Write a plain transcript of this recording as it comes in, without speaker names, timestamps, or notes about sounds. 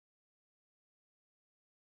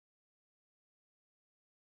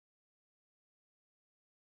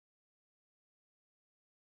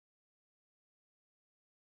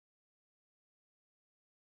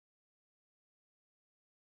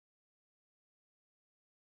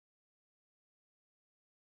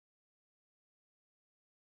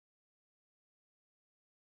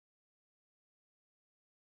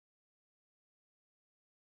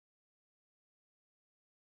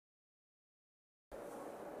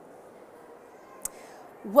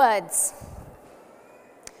Words.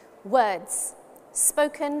 Words,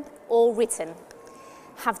 spoken or written,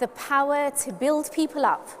 have the power to build people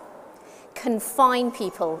up, confine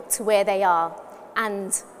people to where they are,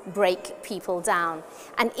 and break people down.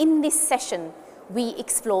 And in this session, we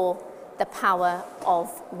explore the power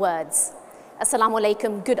of words. Assalamu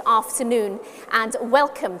alaikum, good afternoon, and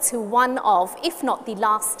welcome to one of, if not the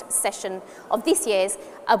last session of this year's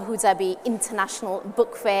Abu Dhabi International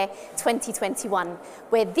Book Fair 2021,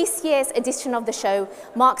 where this year's edition of the show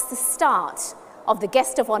marks the start of the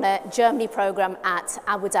Guest of Honor Germany programme at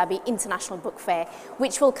Abu Dhabi International Book Fair,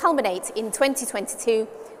 which will culminate in 2022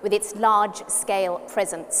 with its large-scale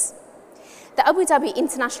presence. The Abu Dhabi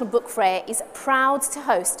International Book Fair is proud to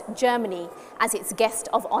host Germany as its guest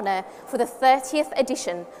of honour for the 30th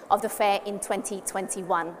edition of the fair in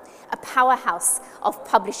 2021, a powerhouse of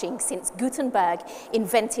publishing since Gutenberg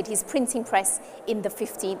invented his printing press in the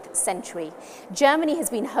 15th century. Germany has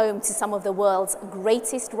been home to some of the world's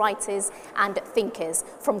greatest writers and thinkers,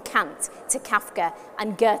 from Kant to Kafka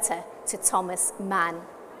and Goethe to Thomas Mann.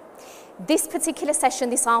 This particular session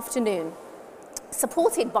this afternoon,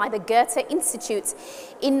 supported by the Goethe Institute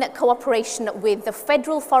in cooperation with the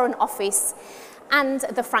Federal Foreign Office and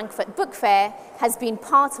the Frankfurt Book Fair, has been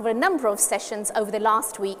part of a number of sessions over the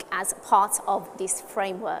last week as part of this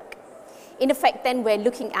framework. In effect, then, we're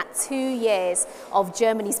looking at 2 years of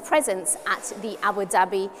Germany's presence at the Abu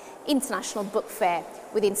Dhabi International Book Fair,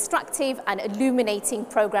 with instructive and illuminating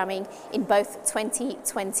programming in both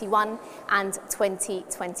 2021 and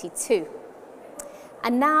 2022.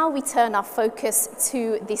 And now we turn our focus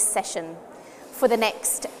to this session. For the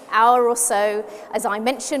next hour or so, as I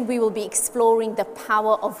mentioned, we will be exploring the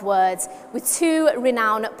power of words with 2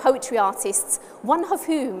 renowned poetry artists, one of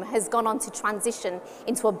whom has gone on to transition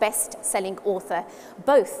into a best-selling author,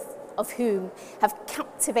 both of whom have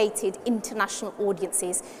captivated international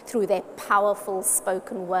audiences through their powerful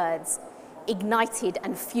spoken words, ignited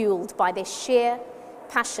and fueled by their sheer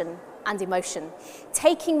passion and emotion,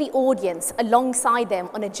 taking the audience alongside them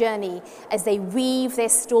on a journey as they weave their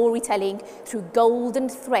storytelling through golden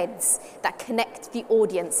threads that connect the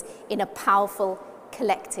audience in a powerful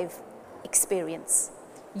collective experience.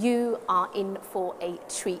 You are in for a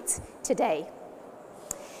treat today.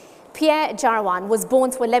 Pierre Jarawan was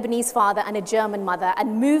born to a Lebanese father and a German mother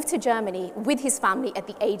and moved to Germany with his family at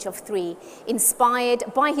the age of 3. Inspired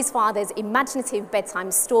by his father's imaginative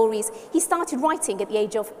bedtime stories, he started writing at the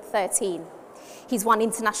age of 13. He's won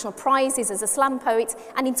international prizes as a slam poet,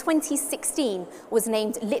 and in 2016 was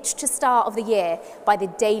named Literature Star of the Year by the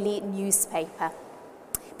Daily newspaper.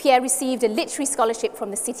 Pierre received a literary scholarship from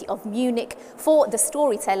the city of Munich for The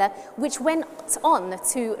Storyteller, which went on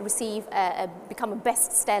to become a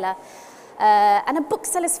bestseller and a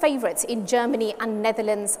bookseller's favourite in Germany and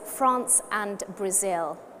Netherlands, France and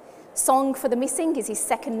Brazil. Song for the Missing is his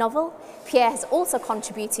second novel. Pierre has also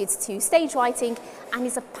contributed to stage writing and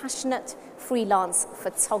is a passionate freelance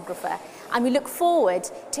photographer. And we look forward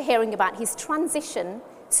to hearing about his transition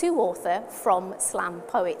to author from slam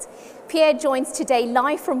poet. Pierre joins today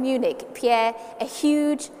live from Munich. Pierre, a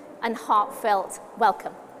huge and heartfelt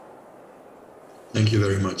welcome. Thank you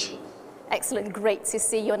very much. Excellent, great to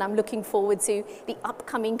see you, and I'm looking forward to the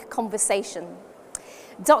upcoming conversation.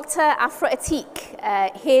 Dr. Afra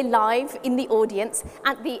Atiq, here live in the audience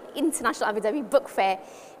at the International Abu Dhabi Book Fair,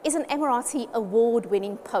 is an Emirati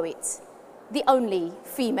award-winning poet, the only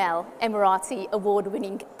female Emirati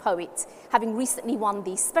award-winning poet, having recently won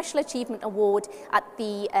the Special Achievement Award at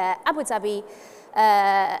the Abu Dhabi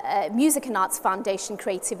Music and Arts Foundation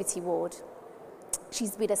Creativity Award.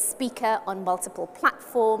 She's been a speaker on multiple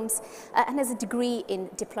platforms and has a degree in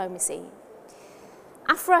diplomacy.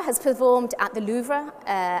 Afra has performed at the Louvre,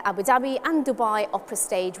 Abu Dhabi and Dubai Opera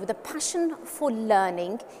Stage with a passion for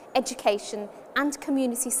learning, education and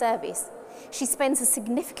community service. She spends a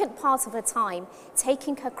significant part of her time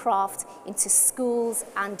taking her craft into schools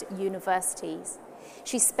and universities.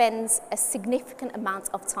 She spends a significant amount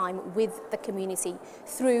of time with the community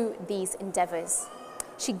through these endeavours.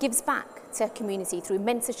 She gives back to her community through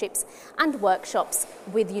mentorships and workshops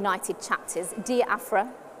with United Chapters. Dear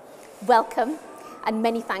Afra, welcome and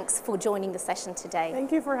many thanks for joining the session today.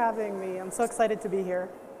 Thank you for having me. I'm so excited to be here.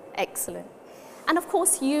 Excellent. And of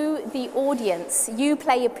course, you, the audience, you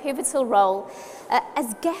play a pivotal role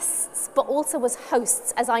as guests, but also as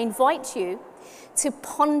hosts, as I invite you to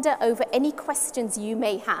ponder over any questions you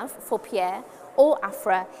may have for Pierre or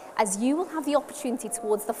Afra, as you will have the opportunity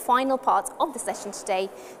towards the final part of the session today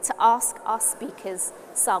to ask our speakers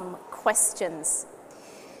some questions.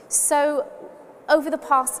 So, over the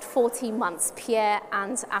past 14 months, Pierre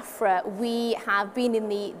and Afra, we have been in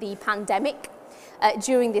the pandemic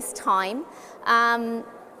during this time. And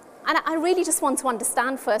I really just want to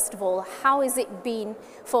understand, first of all, how has it been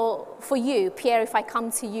for you? Pierre, if I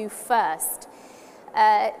come to you first,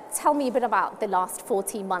 tell me a bit about the last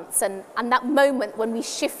 14 months and that moment when we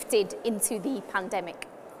shifted into the pandemic.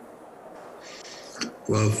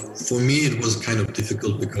 Well, for me, it was kind of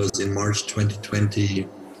difficult because in March 2020,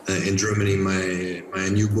 in Germany, my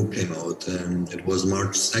new book came out. It was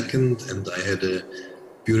March 2nd, and I had a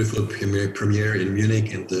beautiful premiere in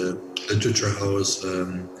Munich in the Literature House.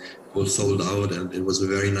 It was sold out, and it was a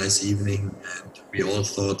very nice evening. And we all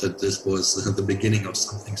thought that this was the beginning of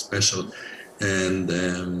something special. And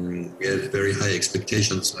we had very high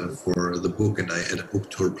expectations for the book, and I had a book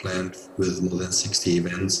tour planned with more than 60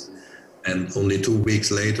 events. And only 2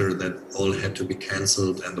 weeks later, that all had to be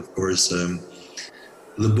cancelled. And of course,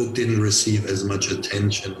 the book didn't receive as much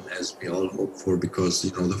attention as we all hoped for, because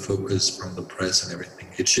the focus from the press and everything,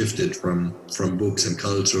 it shifted from books and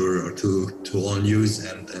culture to all news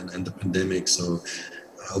and the pandemic. So,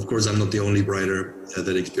 of course, I'm not the only writer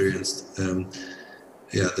that experienced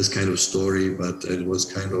this kind of story, but it was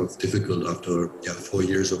kind of difficult after 4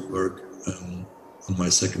 years of work on my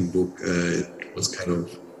second book. It was kind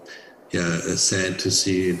of sad to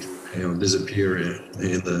see it disappear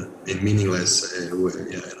in meaningless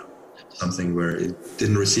something where it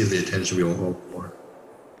didn't receive the attention we all hoped for.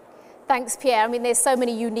 Thanks, Pierre. I mean, there's so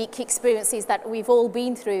many unique experiences that we've all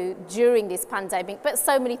been through during this pandemic, but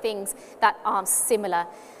so many things that are similar.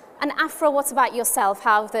 And Afra, what about yourself?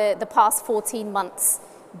 How have the past 14 months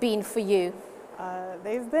been for you?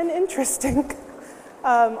 They've been interesting.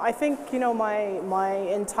 I think, my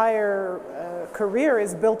entire career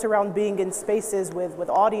is built around being in spaces with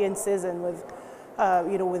audiences and with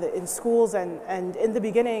in schools. And in the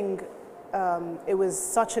beginning, it was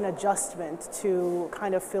such an adjustment to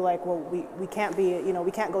kind of feel like, well, we can't be,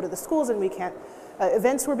 we can't go to the schools, and we can't,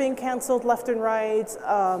 events were being canceled left and right.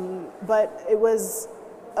 But it was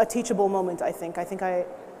a teachable moment, I think.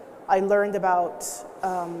 I learned about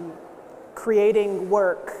creating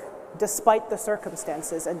work despite the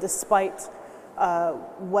circumstances and despite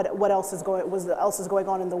what else is going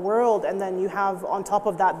on in the world. And then you have on top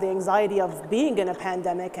of that the anxiety of being in a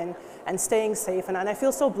pandemic and staying safe. And I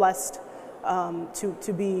feel so blessed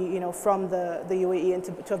to be from the UAE and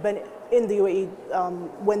to have been in the UAE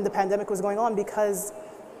when the pandemic was going on, because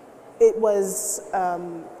it was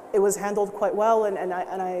handled quite well, and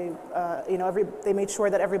they made sure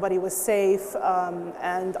that everybody was safe,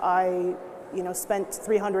 and I spent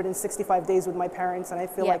 365 days with my parents, and I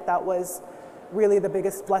feel like that was really the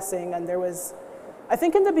biggest blessing. And I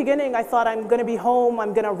think in the beginning I thought, I'm going to be home,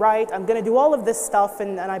 I'm going to write, I'm going to do all of this stuff,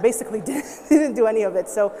 and I basically didn't do any of it.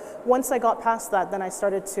 So once I got past that, then I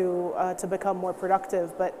started to become more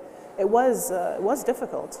productive, but it was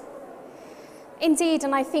difficult. Indeed,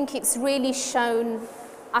 and I think it's really shown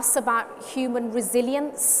us about human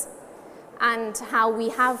resilience and how we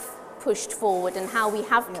have pushed forward and how we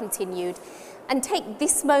have continued. And take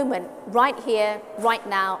this moment right here, right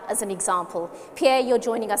now, as an example. Pierre, you're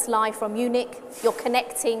joining us live from Munich. You're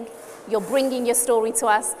connecting. You're bringing your story to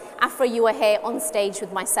us. Afra, you are here on stage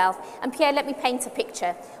with myself. And Pierre, let me paint a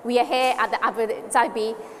picture. We are here at the Abu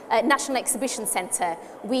Dhabi National Exhibition Centre.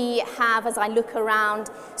 We have, as I look around,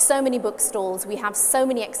 so many bookstores. We have so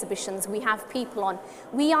many exhibitions. We have people on.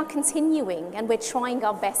 We are continuing, and we're trying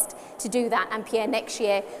our best to do that. And Pierre, next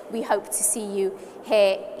year, we hope to see you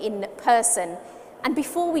here in person. And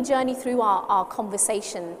before we journey through our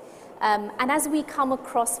conversation, and as we come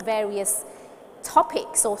across various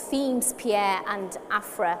topics or themes, Pierre and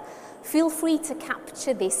Afra, feel free to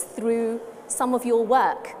capture this through some of your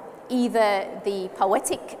work, either the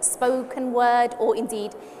poetic spoken word or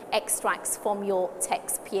indeed extracts from your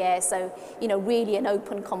text, Pierre. So, really an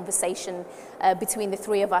open conversation between the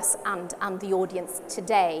three of us and the audience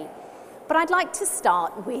today. But I'd like to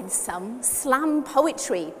start with some slam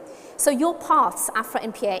poetry. So your paths, Afra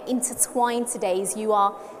and Pierre, intertwine today as you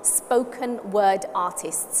are spoken word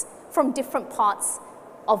artists from different parts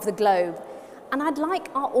of the globe. And I'd like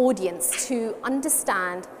our audience to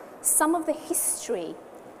understand some of the history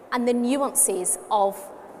and the nuances of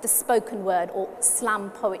the spoken word or slam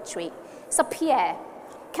poetry. So Pierre,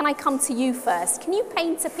 can I come to you first? Can you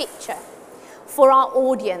paint a picture for our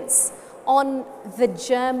audience on the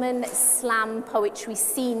German slam poetry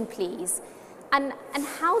scene, please? And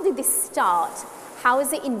how did this start? How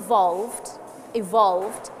has it evolved?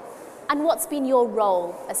 And what's been your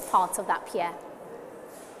role as part of that, Pierre?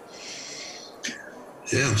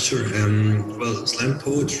 Yeah, sure. Well, slam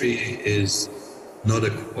poetry is not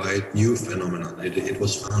a quite new phenomenon. It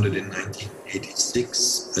was founded in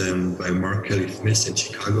 1986 by Mark Kelly Smith in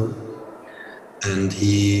Chicago. and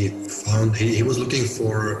he was looking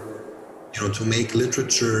for, to make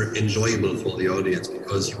literature enjoyable for the audience,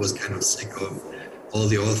 because he was kind of sick of all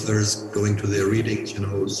the authors going to their readings,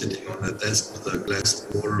 sitting on a desk with a glass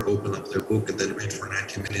of water, open up their book and then read for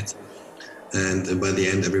 90 minutes. And by the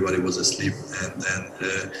end, everybody was asleep. And then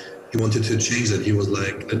he wanted to change that. He was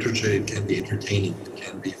like, literature, it can be entertaining, it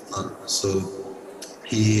can be fun. So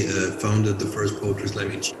he founded the first poetry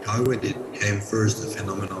slam in Chicago. It became first a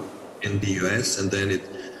phenomenon in the US, and then it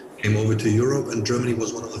came over to Europe. And Germany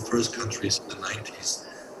was one of the first countries in the 90s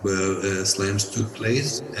where slams took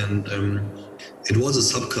place. And it was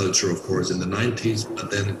a subculture, of course, in the 90s, but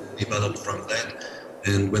then it developed from that.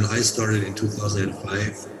 And when I started in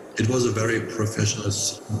 2005, it was a very professional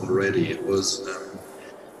scene already. It was,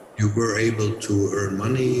 you were able to earn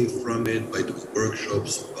money from it by doing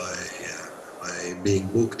workshops, by being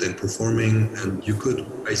booked and performing, and you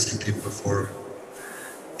could basically perform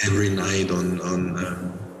every night in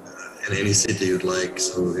any city you'd like.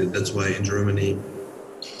 So that's why in Germany,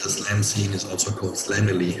 the slam scene is also called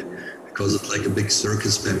Slamily, because it's like a big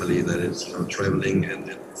circus family that is traveling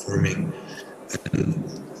and performing. And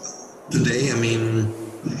today, I mean,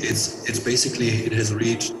 it's basically, it has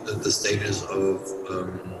reached the status of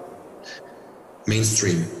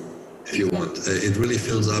mainstream, if you want. It really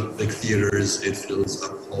fills up big theaters, it fills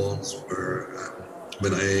up halls. Where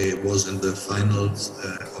when I was in the finals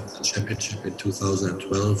of the championship in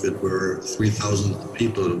 2012, it were 3,000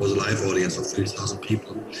 people. It was a live audience of 3,000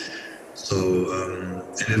 people. So,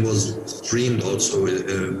 and it was streamed also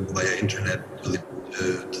via internet to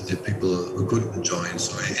the people who couldn't join.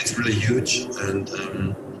 So it's really huge. And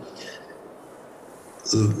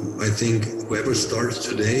I think whoever starts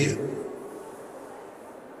today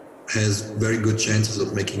has very good chances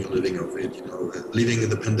of making a living of it. Leaving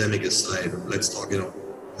the pandemic aside, let's talk,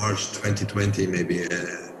 March 2020 maybe. But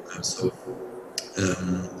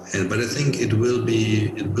I think it will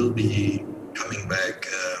be coming back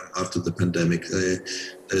after the pandemic.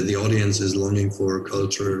 The audience is longing for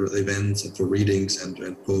cultural events and for readings, and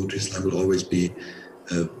poetry slam will always be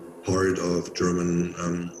part of German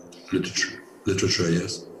literature.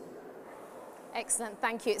 Yes. Excellent,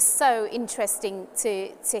 thank you. It's so interesting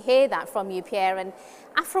to hear that from you, Pierre. And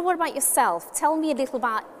Afra, what about yourself? Tell me a little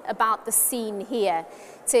about the scene here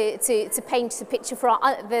to paint the picture for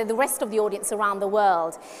the rest of the audience around the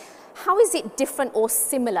world. How is it different or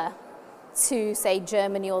similar to, say,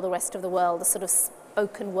 Germany or the rest of the world, the sort of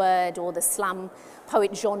spoken word or the slam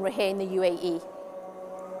poet genre here in the UAE?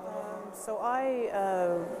 So I,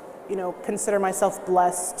 consider myself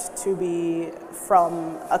blessed to be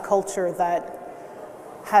from a culture that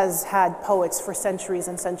has had poets for centuries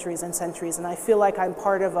and centuries and centuries, and I feel like I'm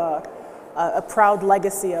part of a proud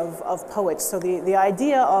legacy of poets. So the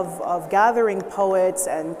idea of gathering poets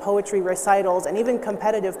and poetry recitals and even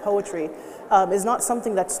competitive poetry is not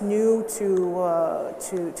something that's new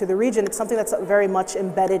to the region. It's something that's very much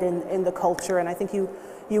embedded in the culture, and I think you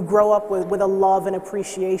grow up with a love and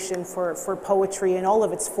appreciation for poetry in all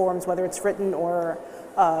of its forms, whether it's written or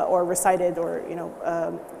recited or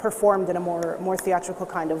performed in a more theatrical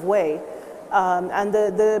kind of way. And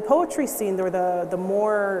the poetry scene, or the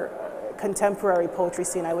more contemporary poetry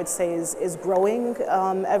scene, I would say, is growing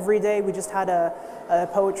every day. We just had a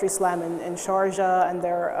poetry slam in Sharjah, and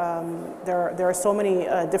there are so many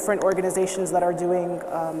different organizations that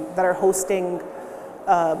are hosting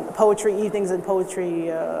poetry evenings and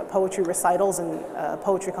poetry recitals and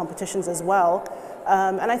poetry competitions as well.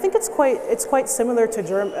 And I think it's quite similar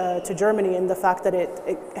to Germany in the fact that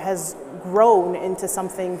it has grown into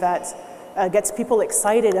something that gets people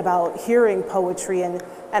excited about hearing poetry.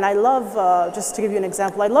 And I love, just to give you an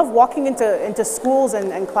example, I love walking into schools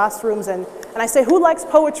and classrooms and I say, who likes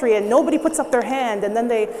poetry? And nobody puts up their hand, and then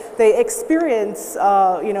they experience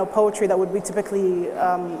poetry that would be typically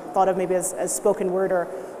thought of maybe as spoken word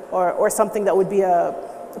or something that would be a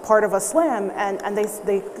part of a slam, and they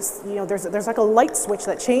there's like a light switch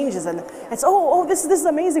that changes, and it's this is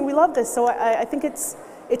amazing, we love this. So I think it's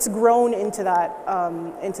grown into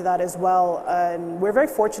that as well, and we're very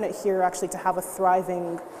fortunate here actually to have a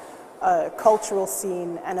thriving cultural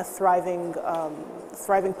scene and a thriving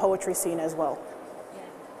poetry scene as well.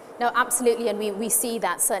 No, absolutely, and we see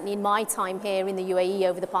that certainly in my time here in the UAE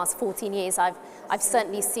over the past 14 years. I've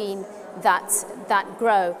certainly seen that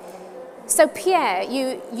grow. So Pierre,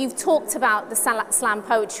 you've talked about the slam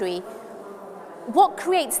poetry. What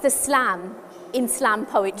creates the slam in slam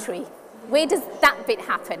poetry? Where does that bit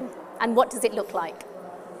happen, and what does it look like?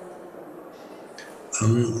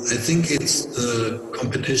 I think it's the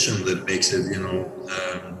competition that makes it,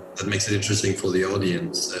 that makes it interesting for the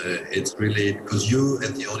audience. It's really because you,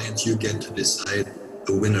 at the audience, you get to decide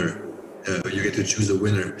the winner. You get to choose a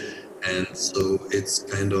winner, and so it's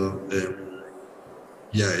kind of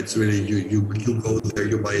it's really you go there,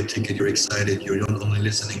 you buy a ticket, you're excited. You're not only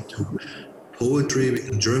listening to poetry.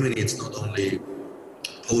 In Germany, it's not only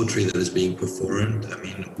poetry that is being performed. I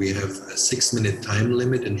mean, we have a 6-minute time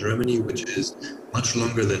limit in Germany, which is much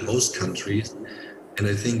longer than most countries. And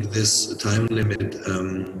I think this time limit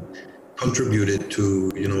contributed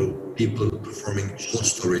to, people performing short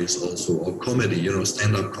stories also, or comedy,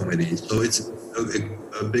 stand-up comedy. So it's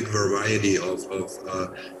a big variety of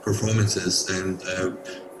performances, and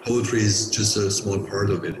poetry is just a small part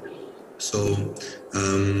of it. So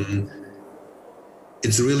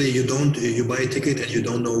it's really, you buy a ticket and you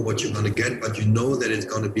don't know what you're going to get, but you know that it's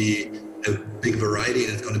going to be a big variety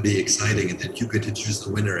and it's going to be exciting, and that you get to choose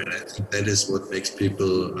the winner. And I think that is what makes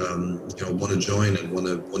people, want to join and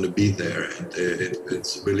want to be there. And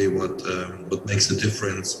it's really what makes a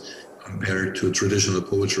difference compared to traditional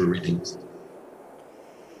poetry readings.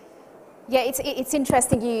 Yeah, it's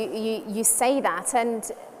interesting you say that. And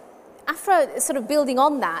after sort of building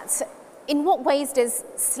on that, in what ways does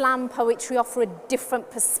slam poetry offer a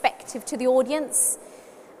different perspective to the audience?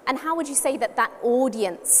 And how would you say that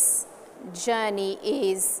audience journey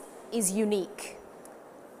is unique?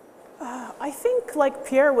 I think, like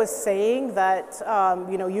Pierre was saying, that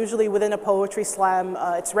usually within a poetry slam,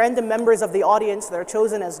 it's random members of the audience that are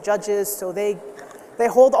chosen as judges, so they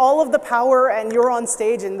hold all of the power, and you're on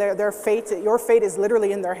stage, and your fate is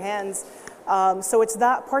literally in their hands. So it's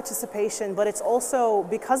that participation, but it's also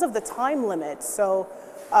because of the time limit. So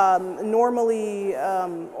normally,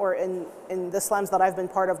 or in the slams that I've been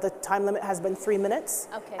part of, the time limit has been 3 minutes.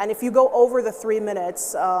 Okay. And if you go over the 3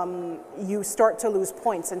 minutes, you start to lose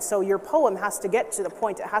points. And so your poem has to get to the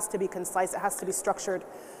point. It has to be concise. It has to be structured,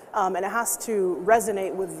 and it has to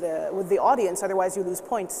resonate with the audience. Otherwise, you lose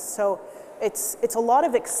points. So it's a lot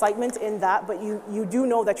of excitement in that, but you do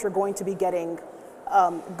know that you're going to be getting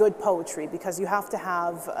good poetry, because you have to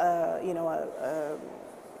have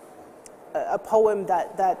a poem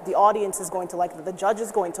that the audience is going to like, that the judge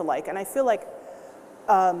is going to like. And I feel like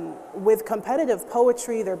with competitive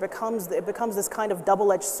poetry, it becomes this kind of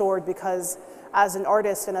double-edged sword, because as an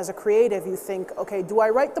artist and as a creative, you think, okay, do I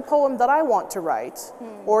write the poem that I want to write,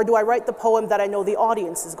 or do I write the poem that I know the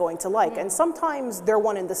audience is going to like? And sometimes they're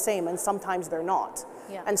one and the same, and sometimes they're not.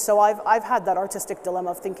 Yeah. And so I've had that artistic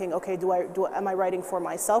dilemma of thinking, okay, am I writing for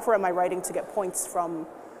myself, or am I writing to get points from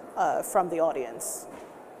the audience?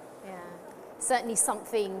 Yeah, certainly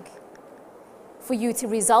something for you to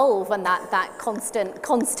resolve, and that constant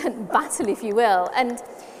battle, if you will. And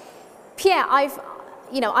Pierre, I've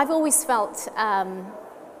always felt,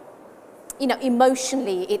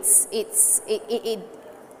 emotionally,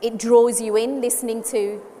 it draws you in listening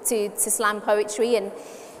to slam poetry, and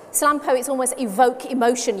slam poets almost evoke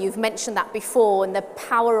emotion. You've mentioned that before, and the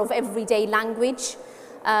power of everyday language.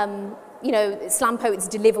 Slam poets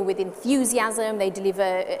deliver with enthusiasm. They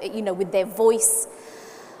deliver, with their voice.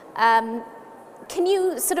 Can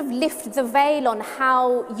you sort of lift the veil on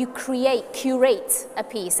how you curate a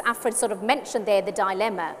piece? Alfred sort of mentioned there the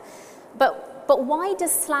dilemma, but why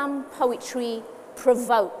does slam poetry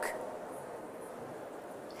provoke?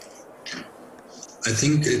 I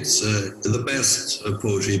think it's the best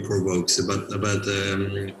poetry provokes, but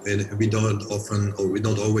we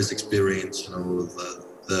don't always experience,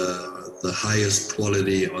 the highest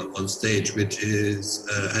quality on stage, which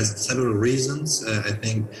has several reasons. I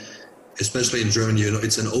think, especially in Germany,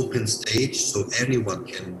 it's an open stage, so anyone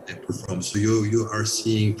can perform. So you are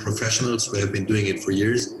seeing professionals who have been doing it for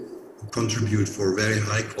years contribute for very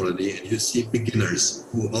high quality, and you see beginners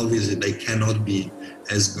who obviously they cannot be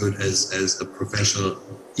as good as a professional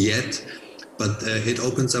yet, but it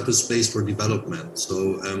opens up a space for development.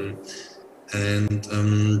 So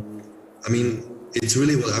I mean, it's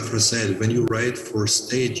really what Afra said. When you write for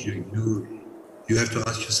stage, you have to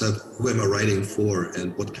ask yourself, who am I writing for,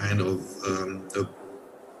 and what kind of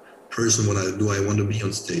person do I want to be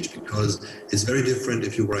on stage? Because it's very different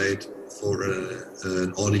if you write for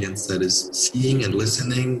an audience that is seeing and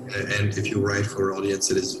listening, and if you write for an audience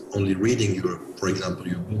that is only reading for example,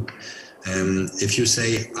 your book. If you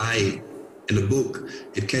say I in a book,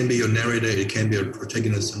 it can be your narrator, it can be a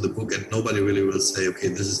protagonist in the book, and nobody really will say, okay,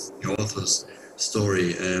 this is the author's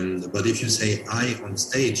story. But if you say I on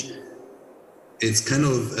stage, it's kind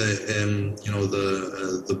of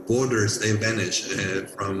the borders, they vanish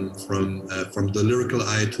from the lyrical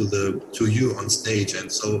I to you on stage.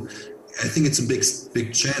 And so I think it's a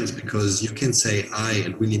big chance, because you can say I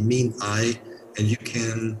and really mean I, and you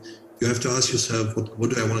can you have to ask yourself, what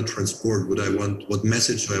do I want to transport? What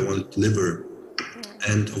message do I want to deliver?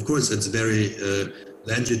 And of course, it's very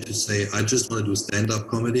legit to say, I just want to do stand-up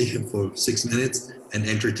comedy for 6 minutes and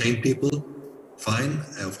entertain people. Fine,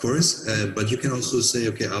 of course. But you can also say,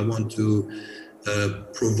 okay, I want to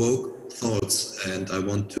provoke thoughts and I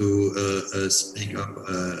want to speak up.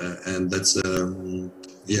 And that's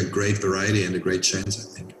yeah, great variety and a great chance,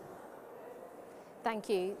 I think.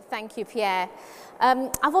 Thank you, Pierre.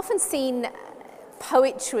 I've often seen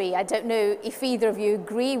poetry, I don't know if either of you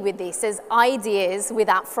agree with this, as ideas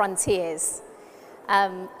without frontiers.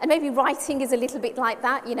 And maybe writing is a little bit like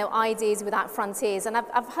that, you know, ideas without frontiers. And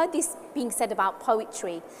I've heard this being said about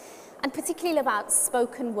poetry, and particularly about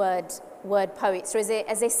spoken word poets,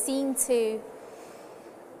 as they seem to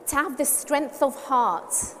have the strength of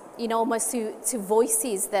heart, you know, almost to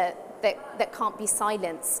voices that can't be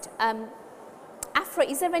silenced. Afra,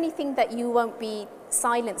 is there anything that you won't be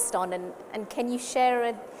silenced on, and can you share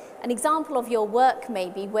an example of your work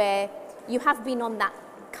maybe where you have been on that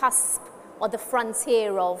cusp or the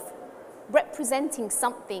frontier of representing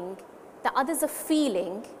something that others are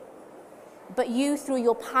feeling, but you through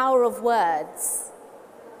your power of words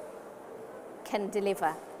can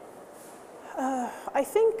deliver? I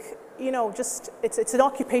think, you know, just it's an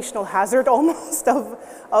occupational hazard almost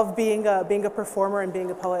of being a performer and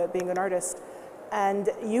being a poet, being an artist. And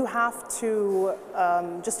you have to,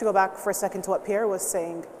 just to go back for a second to what Pierre was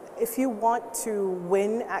saying, if you want to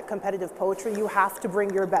win at competitive poetry, you have to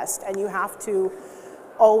bring your best, and you have to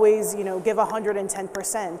always, you know, give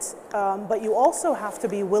 110%. But you also have to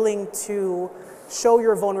be willing to show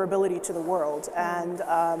your vulnerability to the world. And,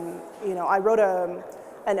 you know, I wrote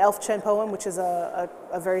an Elfchen poem, which is a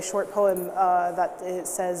very short poem that it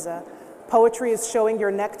says, poetry is showing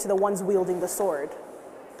your neck to the ones wielding the sword.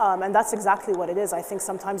 And that's exactly what it is. I think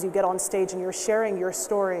sometimes you get on stage and you're sharing your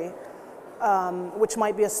story, which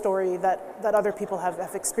might be a story that other people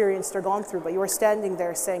have experienced or gone through, but you are standing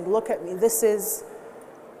there saying, look at me, this is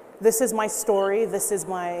my story, this is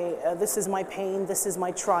my pain, this is my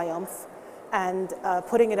triumph, and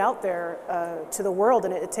putting it out there to the world.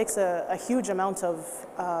 And it takes a huge amount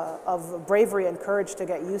of bravery and courage to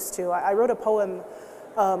get used to. I wrote a poem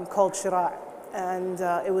called Shira', and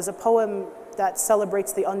it was a poem that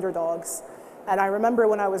celebrates the underdogs. And I remember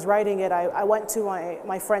when I was writing it, I went to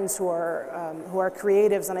my friends who are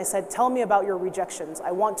creatives, and I said, tell me about your rejections.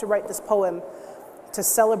 I want to write this poem to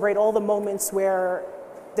celebrate all the moments where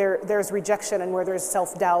there's rejection and where there's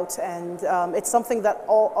self-doubt. And it's something that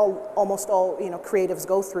almost all, you know, creatives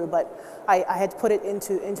go through, but I had put it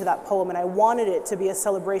into that poem, and I wanted it to be a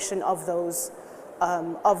celebration of those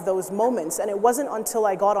moments. And it wasn't until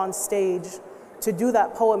I got on stage to do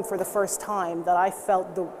that poem for the first time that I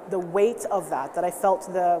felt the weight of that I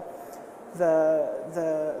felt the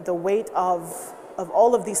weight of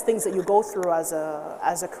all of these things that you go through as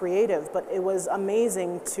a creative. But it was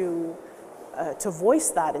amazing to voice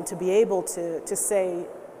that and to be able to say,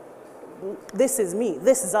 this is me,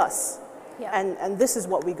 this is us, yeah. and this is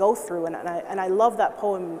what we go through. And I love that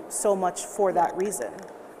poem so much for that reason.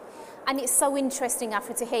 And it's so interesting,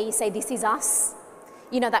 Afra, to hear you say, this is us.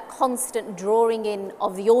 You know, that constant drawing in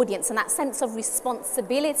of the audience and that sense of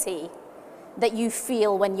responsibility that you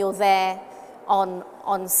feel when you're there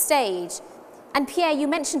on stage. And Pierre, you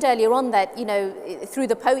mentioned earlier on that, you know, through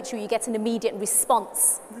the poetry you get an immediate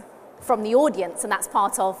response from the audience, and that's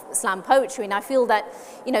part of slam poetry. And I feel that,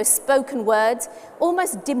 you know, spoken word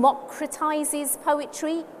almost democratizes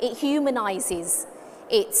poetry. It humanizes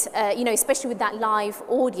it, you know, especially with that live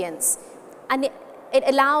audience. And it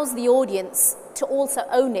allows the audience to also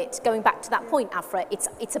own it. Going back to that point, Afra,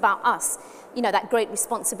 it's about us, you know, that great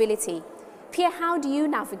responsibility. Pierre, how do you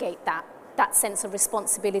navigate that sense of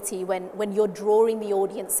responsibility when you're drawing the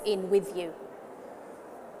audience in with you?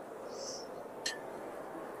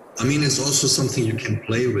 I mean, it's also something you can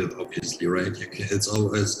play with, obviously, right? It's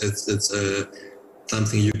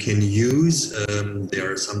something you can use.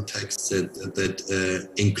 There are some texts that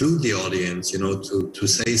include the audience, you know, to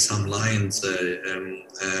say some lines,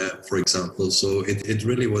 for example. So it's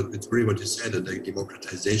really what you said, the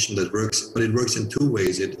democratization that works, but it works in two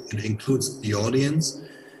ways. It includes the audience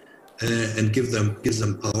and gives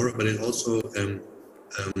them power, but it also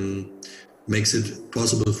makes it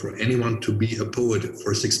possible for anyone to be a poet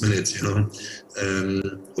for 6 minutes, you know,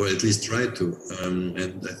 or at least try to.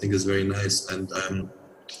 And I think it's very nice. And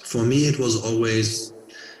for me, it was always,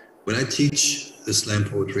 when I teach the slam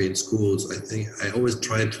poetry in schools, I think I always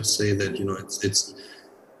try to say that, you know, it's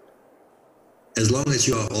as long as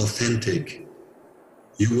you are authentic,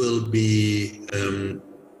 you will be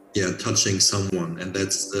touching someone, and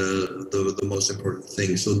that's the most important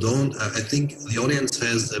thing. So I think the audience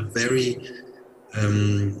has a very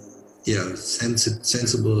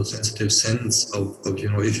sensitive sense of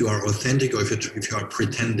if you are authentic or if you are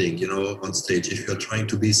pretending, on stage, if you are trying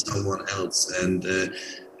to be someone else.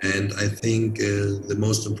 And I think the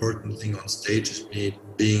most important thing on stage is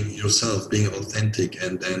being yourself, being authentic,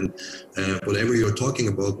 and whatever you're talking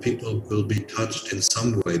about, people will be touched in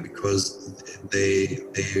some way because they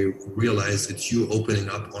realize it's you opening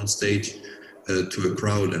up on stage to a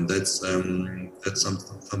crowd, and that's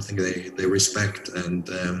something they respect. And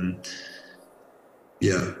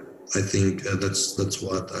I think that's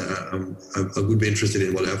what I would be interested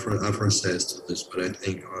in what Afra says to this, but I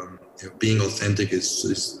think being authentic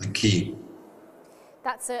is the key.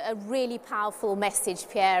 That's a really powerful message,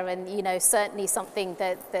 Pierre, and certainly something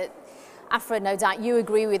that Afra, no doubt you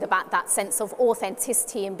agree with, about that sense of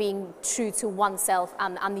authenticity and being true to oneself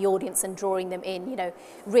and the audience and drawing them in.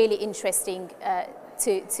 Really interesting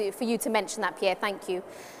for you to mention that, Pierre. Thank you.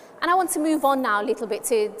 And I want to move on now a little bit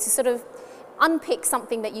to sort of unpick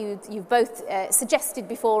something that you've both suggested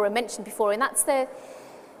before and mentioned before, and that's the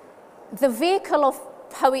vehicle of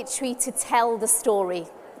poetry to tell the story.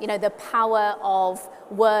 The power of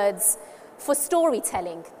words for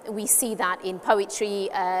storytelling. We see that in poetry.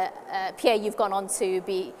 Pierre, you've gone on to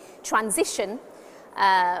transition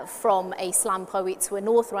from a slam poet to an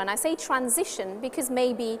author, and I say transition because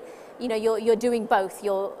maybe you're doing both.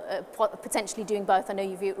 You're potentially doing both. I know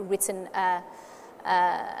you've written,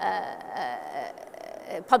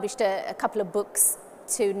 published a couple of books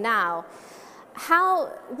too now.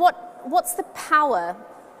 What's the power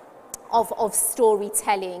of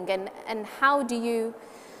storytelling, and how do you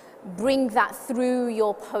bring that through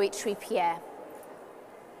your poetry, Pierre?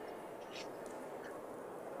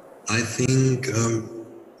 I think,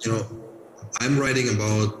 I'm writing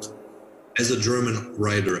about, as a German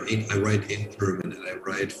writer, I write in German, and I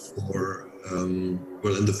write for,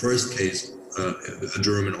 in the first case, a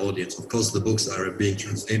German audience. Of course, the books are being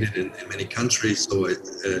translated in many countries, so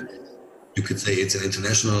you could say it's an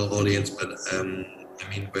international audience, but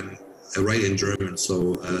when I write in German,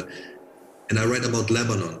 so, and I write about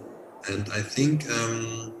Lebanon. And I think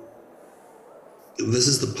this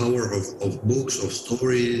is the power of books, of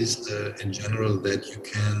stories in general, that you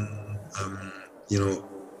can,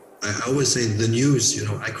 I always say the news,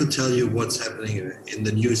 I could tell you what's happening in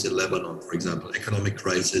the news in Lebanon, for example, economic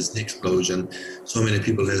crisis, the explosion, so many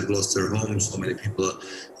people have lost their homes, so many people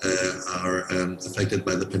are affected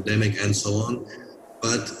by the pandemic and so on.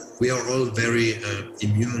 But we are all very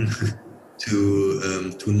immune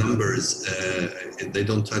to numbers. They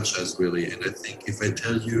don't touch us really. And I think if I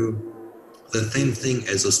tell you the same thing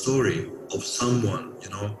as a story of someone,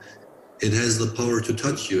 it has the power to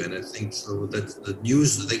touch you. And I think so that the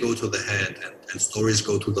news, they go to the head, and stories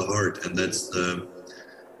go to the heart. And that's the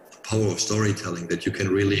power of storytelling, that you can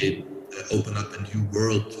really open up a new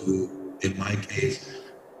world to, in my case,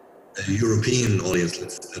 a European audience.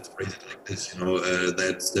 Let's phrase it like this.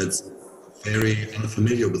 That's very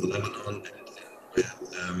unfamiliar with Lebanon and with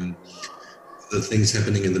the things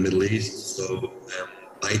happening in the Middle East. So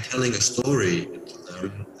by telling a story to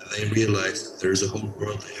them, they realize that there's a whole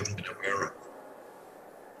world they haven't been aware of.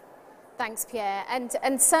 Thanks, Pierre.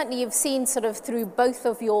 And certainly you've seen sort of through both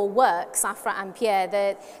of your works, Afra and Pierre,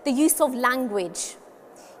 the use of language.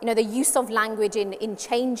 The use of language in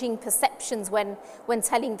changing perceptions when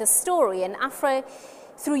telling the story. And Afra,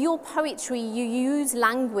 through your poetry, you use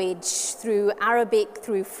language through Arabic,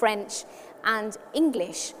 through French and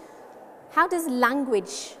English. How does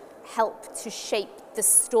language help to shape the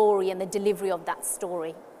story and the delivery of that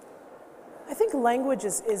story? I think language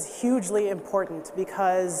is hugely important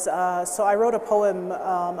because, so I wrote a poem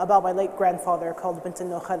about my late grandfather called Bint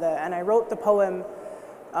al-Nukhada, and I wrote the poem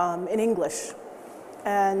in English.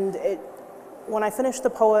 And when I finished the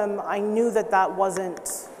poem, I knew that wasn't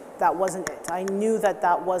it. I knew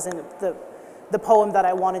that wasn't the poem that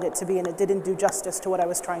I wanted it to be, and it didn't do justice to what I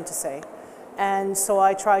was trying to say. And so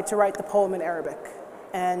I tried to write the poem in Arabic,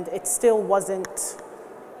 and it still wasn't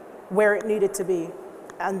where it needed to be.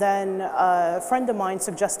 And then a friend of mine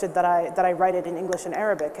suggested that I write it in English and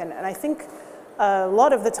Arabic, and I think a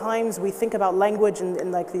lot of the times we think about language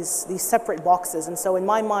in like these separate boxes. And so in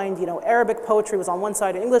my mind, Arabic poetry was on one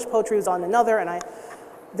side and English poetry was on another, and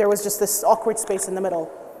there was just this awkward space in the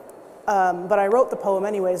middle. But I wrote the poem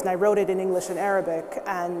anyways, and I wrote it in English and Arabic,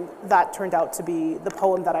 and that turned out to be the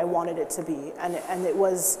poem that I wanted it to be. And it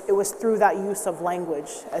was through that use of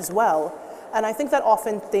language as well. And I think that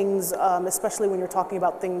often things, especially when you're talking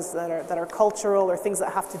about things that are cultural or things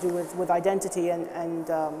that have to do with identity and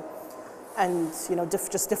you know,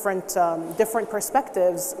 just different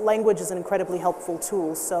perspectives, language is an incredibly helpful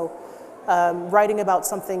tool. So writing about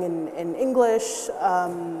something in English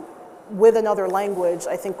with another language,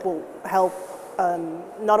 I think will help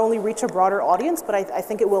not only reach a broader audience, but I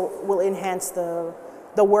think it will enhance the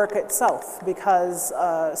work itself, because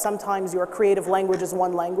sometimes your creative language is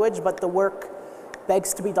one language, but the work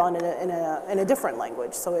begs to be done in a different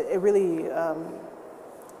language. So it really,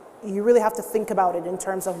 you really have to think about it in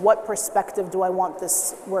terms of what perspective do I want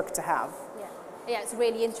this work to have. Yeah, it's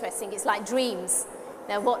really interesting. It's like dreams.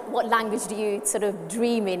 Now, what language do you sort of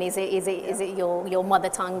dream in? Is it your mother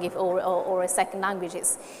tongue or a second language?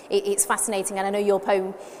 It's fascinating, and I know your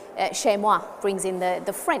poem Chez Moi brings in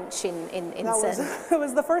the French in certain. It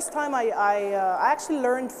was the first time I actually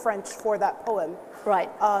learned French for that poem.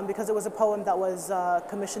 Right. Because it was a poem that was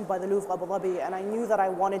commissioned by the Louvre Abu Dhabi, and I knew that I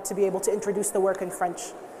wanted to be able to introduce the work in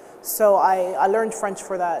French. So I learned French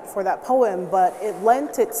for that poem, but it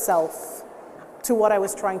lent itself to what I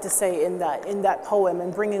was trying to say in that poem,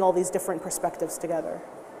 and bringing all these different perspectives together.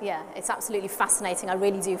 Yeah, it's absolutely fascinating. I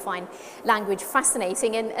really do find language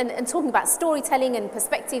fascinating. And talking about storytelling and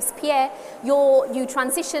perspectives, Pierre, you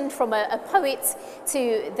transitioned from a poet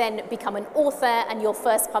to then become an author, and your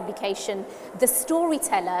first publication, The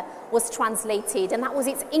Storyteller, was translated, and that was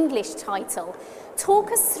its English title.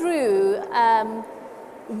 Talk us through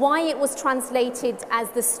why it was translated as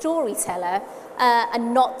The Storyteller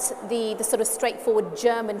and not the sort of straightforward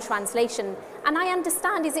German translation. And I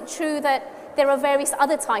understand, is it true that there are various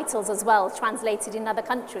other titles as well translated in other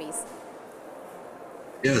countries?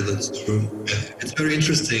 Yeah, that's true. It's very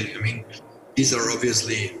interesting. I mean, these are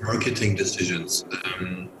obviously marketing decisions. I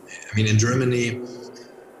mean, in Germany,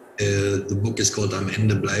 the book is called Am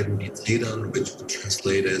Ende bleiben die Zedern, which would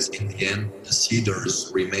translate as "in the end, the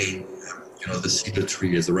cedars remain." You know, the cedar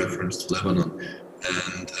tree is a reference to Lebanon.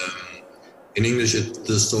 And in English, it's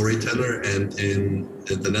the storyteller, and in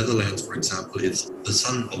the Netherlands, for example, it's the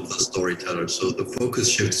son of the storyteller. So the focus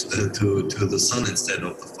shifts to the son instead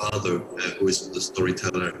of the father, who is the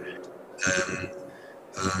storyteller.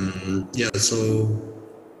 Yeah, so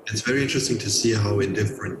it's very interesting to see how in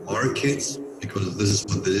different markets, because this is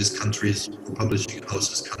what it is, countries, publishing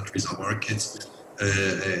houses, countries are markets,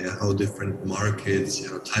 how different markets, you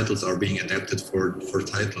know, titles are being adapted for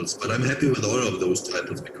titles. But I'm happy with all of those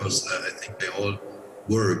titles, because I think they all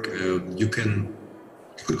work. You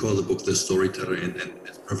could call the book The Storyteller, and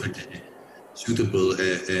it's perfectly suitable,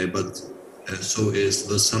 but so is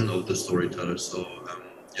the son of the storyteller. So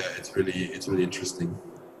yeah, it's really interesting.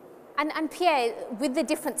 And Pierre, with the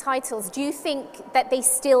different titles, do you think that they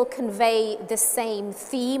still convey the same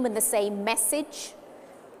theme and the same message?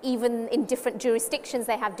 Even in different jurisdictions,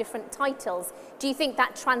 they have different titles. Do you think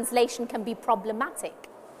that translation can be problematic?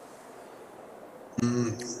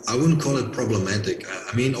 I wouldn't call it problematic.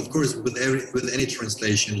 I mean, of course, with any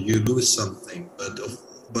translation, you lose something,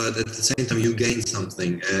 but at the same time, you gain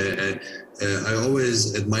something. I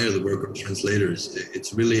always admire the work of translators.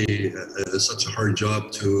 It's really such a hard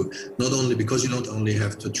job to, not only because you don't only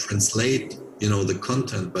have to translate, you know, the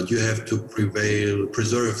content, but you have to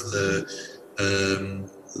preserve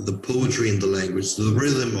the poetry in the language, the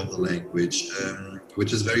rhythm of the language,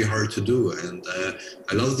 which is very hard to do. And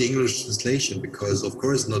I love the English translation, because, of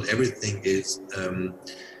course, not everything is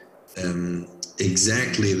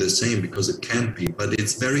exactly the same, because it can't be, but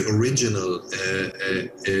it's very original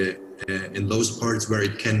in those parts where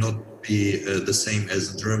it cannot be the same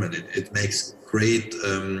as in German. It makes great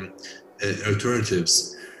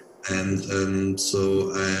alternatives, and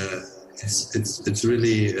so it's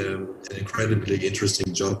really an incredibly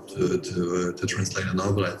interesting job to translate a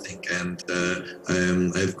novel, I think, and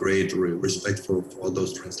I have great respect for all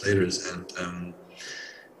those translators. And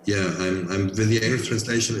yeah, I'm with the English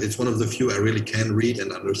translation. It's one of the few I really can read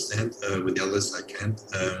and understand. With the others, I can't.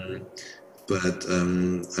 But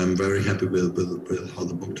I'm very happy with how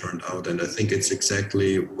the book turned out, and I think it's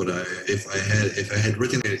exactly what if I had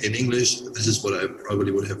written it in English, this is what I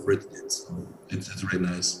probably would have written it. So it's really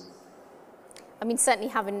nice. I mean, certainly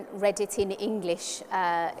having read it in English,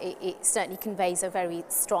 it certainly conveys a very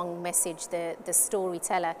strong message, the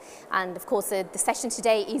storyteller. And of course, the session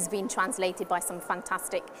today is being translated by some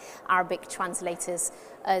fantastic Arabic translators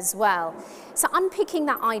as well. So unpicking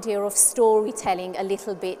that idea of storytelling a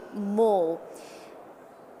little bit more,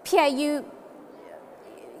 Pierre, you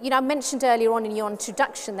know, I mentioned earlier on in your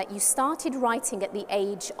introduction that you started writing at the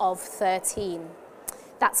age of 13.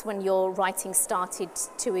 That's when your writing started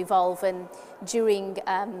to evolve, and during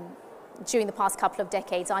the past couple of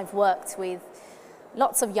decades, I've worked with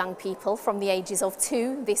lots of young people from the ages of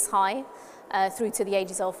 2, this high, through to the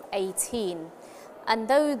ages of 18. And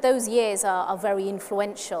those years are very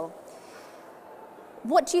influential.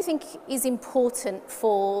 What do you think is important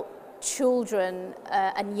for children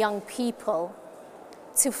and young people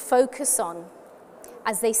to focus on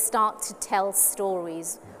as they start to tell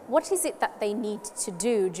stories? What is it that they need to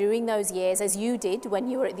do during those years, as you did when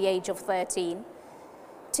you were at the age of 13,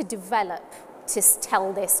 to develop, to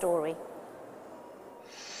tell their story?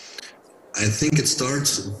 I think it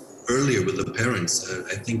starts earlier with the parents.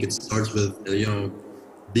 I think it starts with,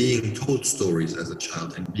 being told stories as a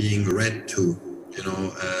child and being read to,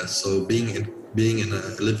 so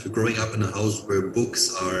growing up in a house where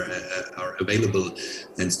books are available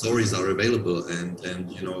and stories are available,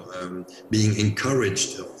 and being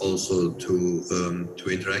encouraged also to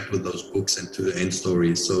interact with those books and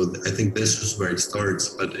stories. So I think this is where it starts.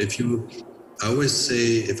 But I always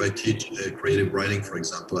say, if I teach creative writing, for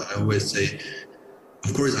example, I always say,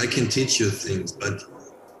 of course I can teach you things, but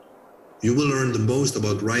you will learn the most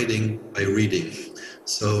about writing by reading.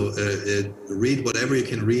 So read whatever you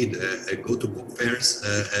can read, go to book fairs,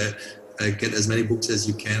 get as many books as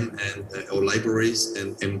you can, or libraries,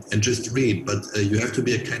 and just read. But you have to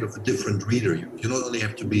be a kind of a different reader. You not only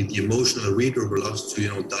have to be the emotional reader who loves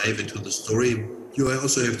to dive into the story, you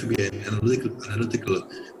also have to be an analytical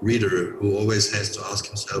reader who always has to ask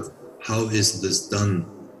himself, how is this done,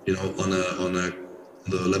 on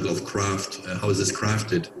the level of craft, how is this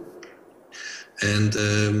crafted? And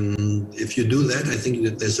if you do that, I think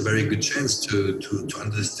that there's a very good chance to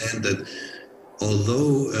understand that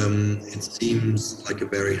although it seems like a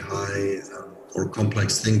very high or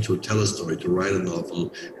complex thing to tell a story, to write a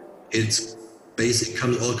novel, it's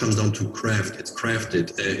basically all comes down to craft. It's crafted,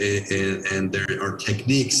 and there are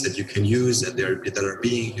techniques that you can use and that are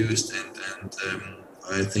being used. And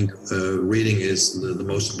I think reading is the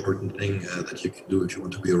most important thing that you can do if you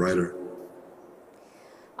want to be a writer.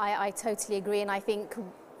 I totally agree, and I think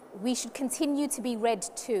we should continue to be read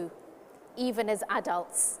to, even as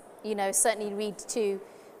adults. Certainly read to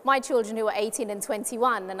my children who are 18 and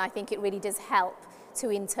 21, and I think it really does help to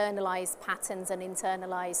internalize patterns and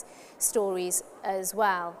internalize stories as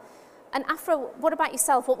well. And Afra, what about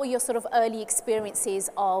yourself? What were your sort of early experiences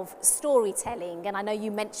of storytelling? And I know you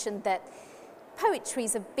mentioned that poetry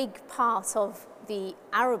is a big part of the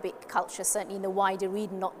Arabic culture, certainly in the wider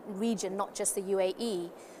region, not just the UAE.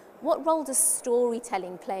 What role does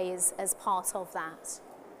storytelling play as part of that?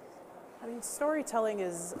 I mean, storytelling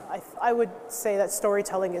is, I would say that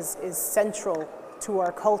storytelling is central to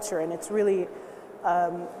our culture, and it's really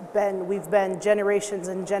we've been generations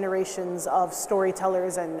and generations of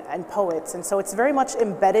storytellers and poets, and so it's very much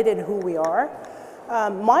embedded in who we are.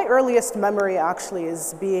 My earliest memory actually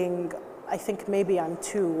is being, I think maybe I'm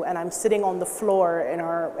 2, and I'm sitting on the floor in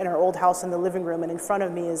our old house in the living room, and in front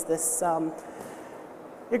of me is this,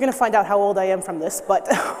 you're going to find out how old I am from this, but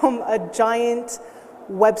a giant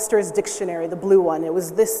Webster's dictionary, the blue one. It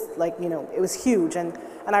was this, it was huge, and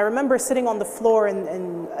I remember sitting on the floor in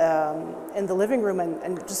the living room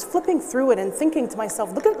and just flipping through it and thinking to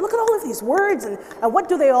myself, look at all of these words, and what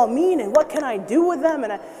do they all mean, and what can I do with them?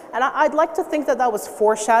 And I'd like to think that was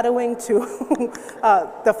foreshadowing to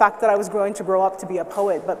the fact that I was going to grow up to be a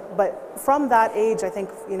poet. But from that age, I think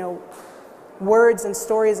words and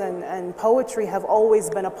stories and poetry have always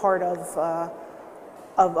been a part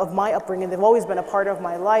of my upbringing. They've always been a part of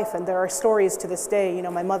my life, and there are stories to this day.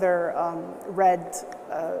 My mother read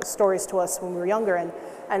stories to us when we were younger,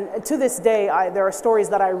 and to this day there are stories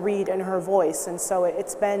that I read in her voice, and so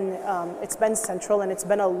it's been central, and it's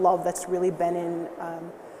been a love that's really been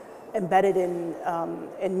embedded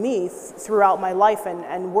in me throughout my life,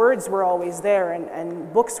 and words were always there,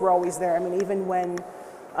 and books were always there. I mean, even when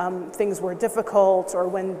things were difficult, or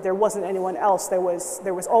when there wasn't anyone else, there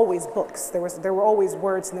was always books. There were always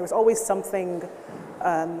words, and there was always something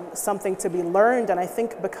to be learned. And I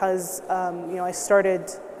think because I started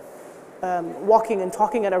walking and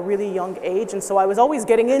talking at a really young age, and so I was always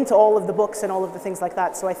getting into all of the books and all of the things like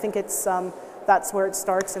that. So I think that's where it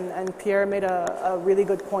starts. And Pierre made a really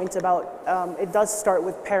good point about it does start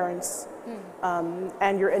with parents.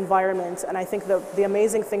 And your environment. And I think the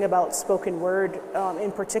amazing thing about spoken word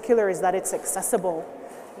in particular is that it's accessible.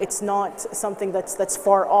 It's not something that's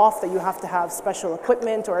far off, that you have to have special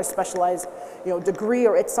equipment or a specialized degree,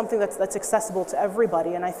 or it's something that's accessible to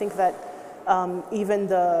everybody. And I think that even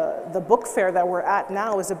the book fair that we're at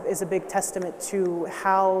now is a big testament to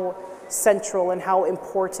how central and how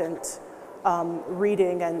important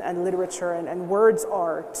reading and literature and words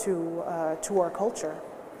are to our culture.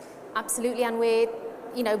 Absolutely, and we're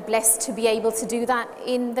blessed to be able to do that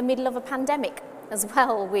in the middle of a pandemic as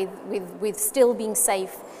well, with still being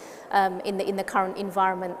safe in the current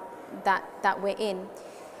environment that we're in.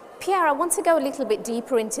 Pierre, I want to go a little bit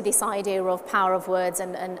deeper into this idea of power of words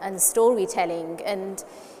and storytelling. And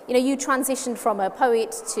you transitioned from a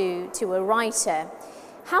poet to a writer.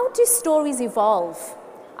 How do stories evolve?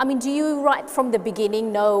 I mean, do you right from the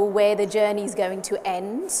beginning know where the journey is going to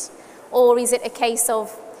end? Or is it a case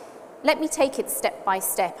of, let me take it step by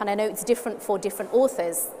step? And I know it's different for different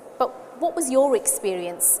authors, but what was your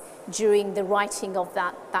experience during the writing of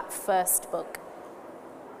that first book?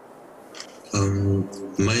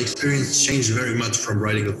 My experience changed very much from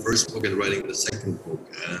writing the first book and writing the second book.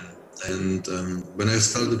 And when I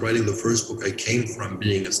started writing the first book, I came from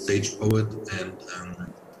being a stage poet, and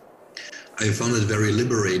I found it very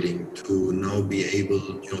liberating to now be able,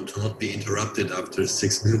 to not be interrupted after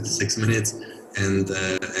 6 minutes, and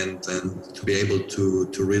to be able to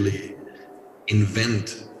really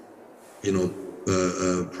invent,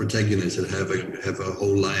 protagonists that have a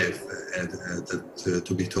whole life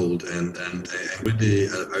to be told, and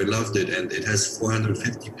I loved it. And it has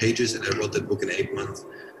 450 pages, and I wrote that book in 8 months.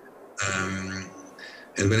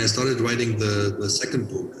 And when I started writing the second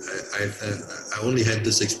book, I only had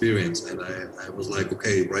this experience, and I was like,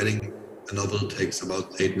 okay, writing a novel takes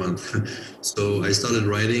about 8 months. So I started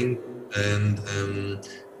writing, and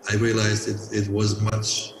I realized it was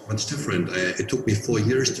much different. It took me 4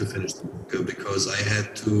 years to finish the book because I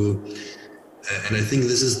had to, and I think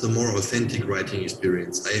this is the more authentic writing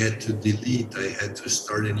experience. I had to delete, I had to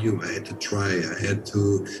start anew, I had to try, I had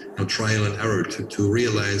to trial and error to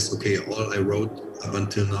realize, okay, all I wrote up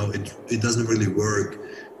until now, it doesn't really work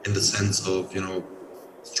in the sense of,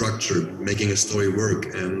 structure, making a story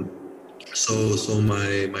work. And so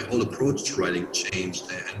my whole approach to writing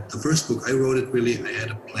changed. And the first book, I wrote it really, I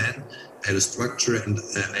had a plan, I had a structure, and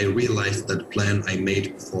I realized that plan I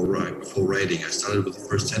made before writing. I started with the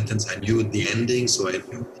first sentence, I knew the ending, so I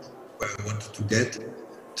knew where I wanted to get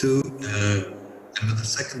to. And with the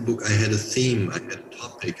second book, I had a theme, I had a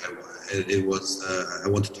topic. I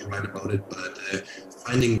wanted to write about it, but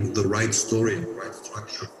finding the right story and the right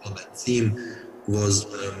structure for that theme was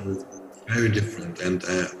very different. And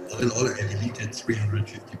all in all, I deleted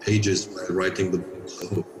 350 pages while writing the book.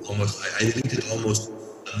 So I deleted almost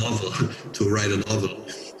a novel to write a novel.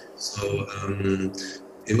 So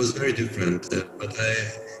it was very different. But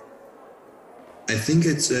I think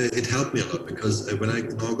it helped me a lot, because when I'm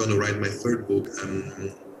now going to write my third book,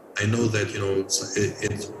 I know that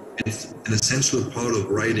it's an essential part of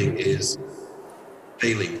writing is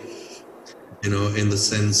failing. In the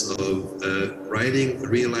sense of writing,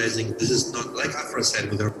 realizing this is not, like Afra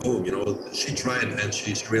said with her poem, she tried and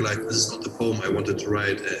she realized this is not the poem I wanted to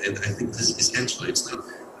write. And I think this is essential. It's not,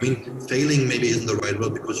 failing maybe isn't the right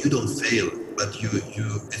word, because you don't fail, but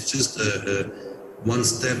it's just one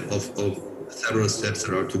step of several steps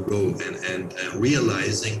that are to go, and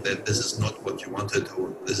realizing that this is not what you wanted,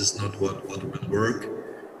 or this is not what will work,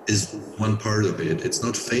 is one part of it. It's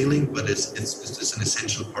not failing, but it's just an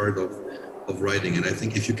essential part of writing. And I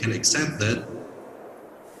think if you can accept that,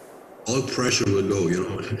 all pressure will go,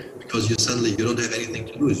 because you don't have anything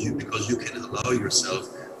to lose, because you can allow yourself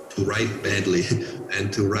to write badly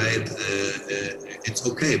and to write, it's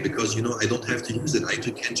okay, because I don't have to use it. I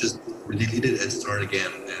can just delete it and start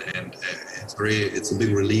again, and it's a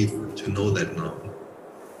big relief to know that now.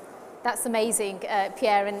 That's amazing,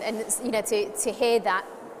 Pierre, and to hear that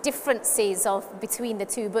differences between the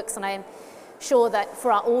two books. And I am sure that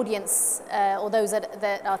for our audience, or those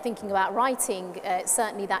that are thinking about writing,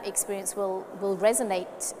 certainly that experience will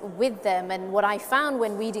resonate with them. And what I found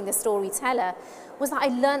when reading The Storyteller was that I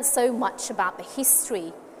learned so much about the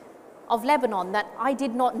history of Lebanon that I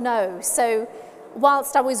did not know. So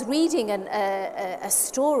whilst I was reading a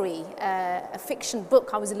story, a fiction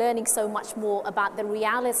book, I was learning so much more about the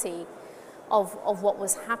reality of what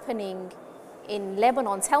was happening in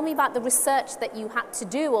Lebanon. Tell me about the research that you had to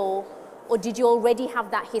do, or did you already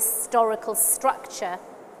have that historical structure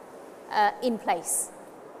in place?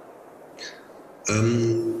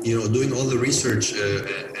 Doing all the research,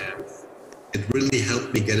 it really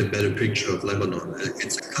helped me get a better picture of Lebanon.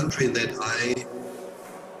 It's a country that I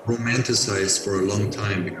romanticized for a long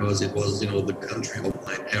time, because it was, the country of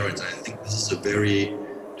my parents. I think this is a very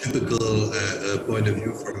typical point of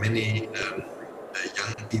view for many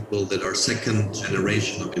young people that are second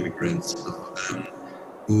generation of immigrants,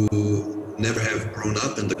 who never have grown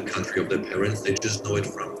up in the country of their parents. They just know it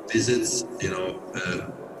from visits,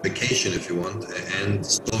 vacation if you want, and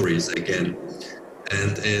stories again.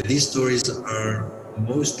 And these stories are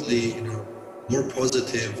mostly, more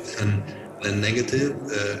positive than negative,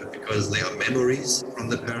 because they are memories from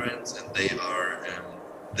the parents, and they are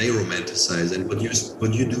they romanticize. And what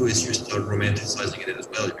you do is you start romanticizing it as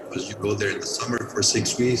well, because you go there in the summer for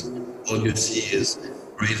 6 weeks, all you see is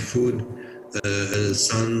great food,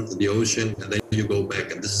 sun, the ocean, and then you go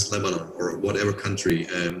back, and this is Lebanon or whatever country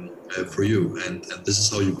for you, and this is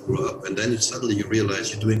how you grew up. And then suddenly you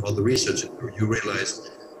realize you're doing all the research, and you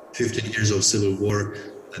realize 15 years of civil war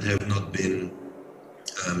that have not been,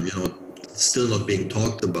 still not being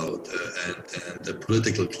talked about, and the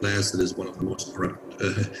political class that is one of the most corrupt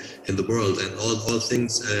in the world, and all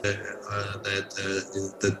things that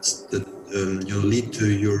lead to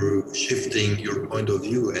your shifting your point of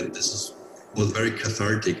view. And this was very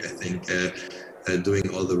cathartic, I think, doing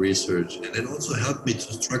all the research, and it also helped me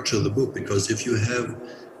to structure the book, because if you have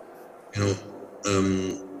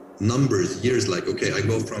numbers, years, like, okay, I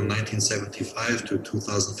go from 1975 to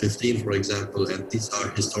 2015, for example, and these are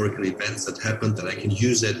historical events that happened, and I can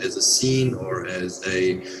use it as a scene or as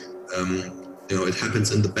a, it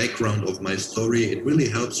happens in the background of my story. It really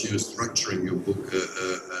helps you structuring your book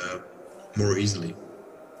more easily.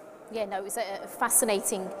 Yeah, no, it was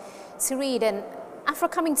fascinating to read. And after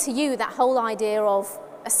coming to you, that whole idea of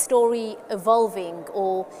a story evolving,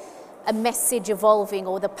 or a message evolving,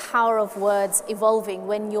 or the power of words evolving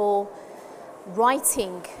when you're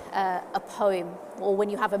writing a poem, or when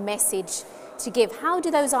you have a message to give, how do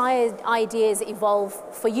those ideas evolve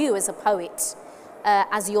for you as a poet,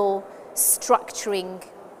 as you're structuring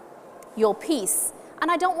your piece? And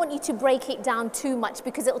I don't want you to break it down too much,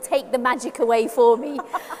 because it'll take the magic away for me.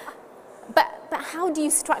 But how do you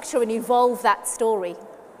structure and evolve that story?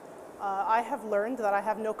 I have learned that I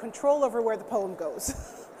have no control over where the poem goes.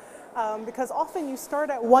 Because often you start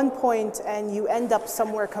at one point and you end up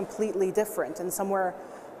somewhere completely different, and somewhere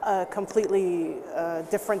completely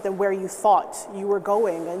different than where you thought you were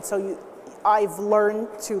going. And so I've learned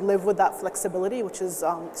to live with that flexibility, which is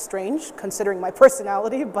strange considering my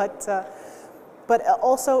personality, but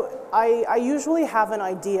also I usually have an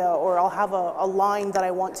idea, or I'll have a line that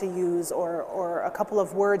I want to use, or a couple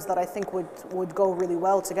of words that I think would go really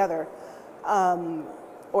well together.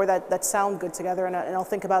 Or that sound good together, and I'll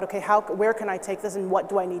think about, okay, where can I take this, and what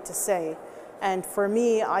do I need to say? And for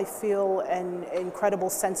me, I feel an incredible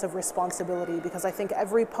sense of responsibility, because I think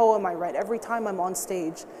every poem I write, every time I'm on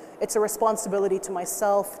stage, it's a responsibility to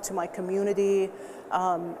myself, to my community,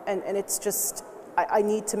 and it's just, I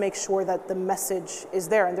need to make sure that the message is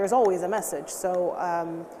there, and there's always a message. So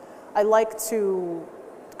I like to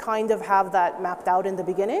kind of have that mapped out in the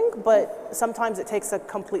beginning, but sometimes it takes a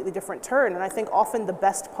completely different turn. And I think often the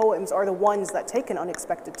best poems are the ones that take an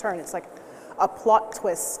unexpected turn. It's like a plot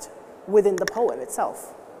twist within the poem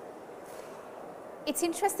itself. It's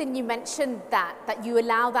interesting you mentioned that you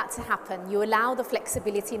allow that to happen. You allow the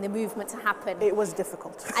flexibility and the movement to happen. It was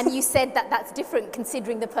difficult. And you said that that's different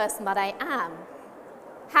considering the person that I am.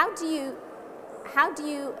 How do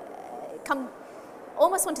you come,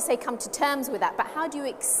 almost want to say come to terms with that, but how do you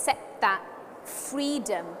accept that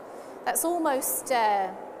freedom that's almost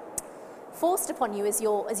forced upon you as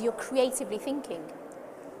you're creatively thinking?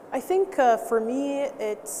 I think for me,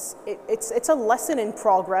 it's a lesson in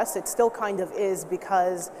progress. It still kind of is,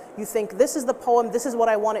 because you think, this is the poem, this is what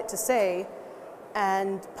I want it to say.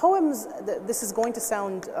 And poems, this is going to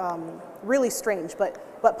sound really strange,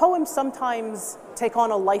 but poems sometimes take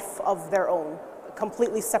on a life of their own,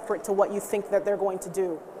 completely separate to what you think that they're going to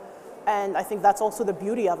do. And I think that's also the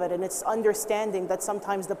beauty of it, and it's understanding that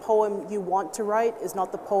sometimes the poem you want to write is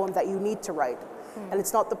not the poem that you need to write. And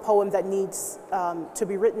it's not the poem that needs to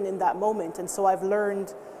be written in that moment. And so I've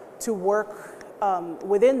learned to work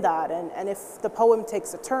within that, and if the poem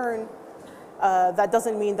takes a turn, that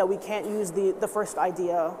doesn't mean that we can't use the first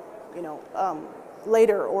idea,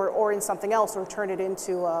 later, or in something else, or turn it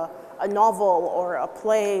into a novel or a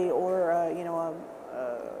play, or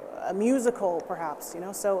a musical, perhaps.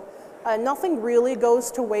 So nothing really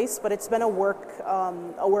goes to waste, but it's been a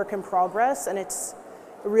work in progress, and it's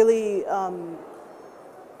really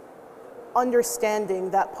understanding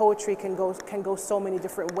that poetry can go so many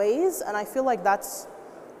different ways. And I feel like that's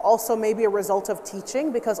also maybe a result of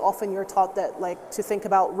teaching, because often you're taught that, like, to think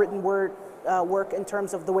about written word work in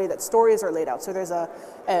terms of the way that stories are laid out. So there's a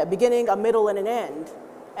beginning, a middle, and an end.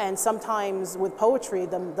 And sometimes with poetry,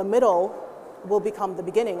 the middle will become the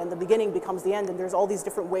beginning, and the beginning becomes the end, and there's all these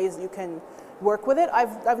different ways you can work with it.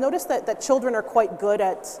 I've noticed that children are quite good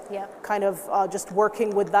at kind of just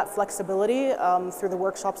working with that flexibility through the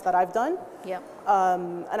workshops that I've done.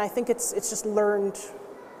 And I think it's just learned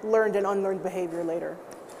and unlearned behavior later.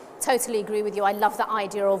 Totally agree with you. I love the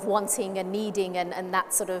idea of wanting and needing and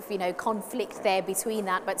that sort of, conflict there between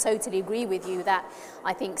that, but totally agree with you that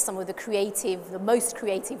I think some of the most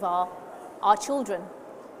creative are children.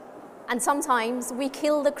 And sometimes we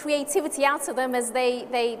kill the creativity out of them as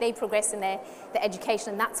they progress in their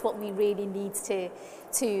education, and that's what we really need to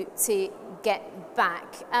get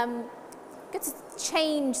back. Good to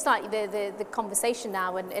change slightly the conversation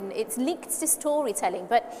now, and it's linked to storytelling,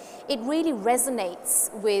 but it really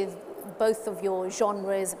resonates with both of your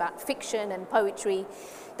genres about fiction and poetry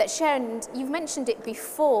that share, and you've mentioned it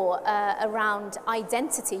before around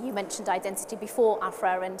identity. You mentioned identity before,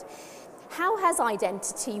 Afra, and how has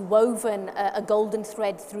identity woven a golden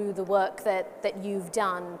thread through the work that you've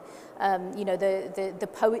done, you know, the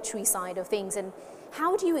poetry side of things, and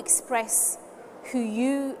how do you express who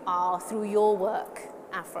you are through your work,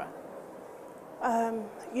 Afra?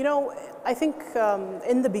 You know, I think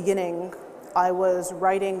in the beginning, I was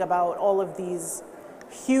writing about all of these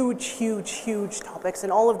huge topics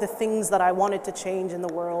and all of the things that I wanted to change in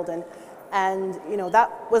the world, and you know, that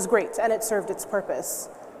was great and it served its purpose.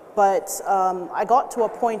 But I got to a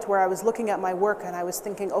point where I was looking at my work and I was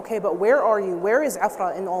thinking, okay, but where are you? Where is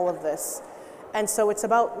Afra in all of this? And so it's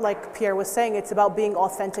about, like Pierre was saying, it's about being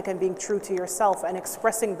authentic and being true to yourself and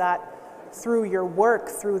expressing that through your work,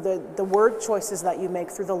 through the word choices that you make,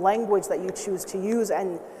 through the language that you choose to use,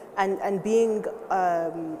 and being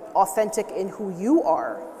authentic in who you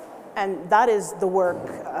are. And that is the work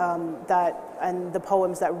and the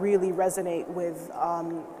poems that really resonate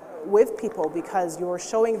with people, because you're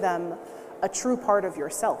showing them a true part of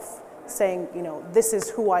yourself, saying, you know, this is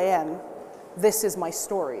who I am, this is my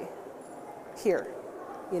story. Here,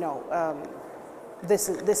 you know, this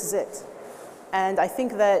is it. And I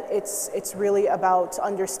think that it's really about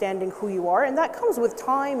understanding who you are, and that comes with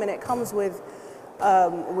time, and it comes with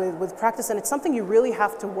practice, and it's something you really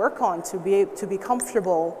have to work on to be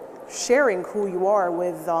comfortable sharing who you are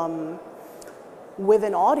with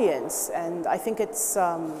an audience. And I think it's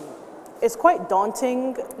quite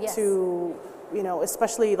daunting. Yes. To, you know,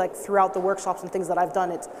 especially like throughout the workshops and things that I've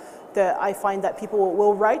done, I find that people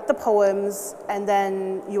will write the poems, and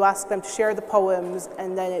then you ask them to share the poems,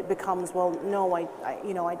 and then it becomes, well, no, I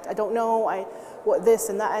don't know, what this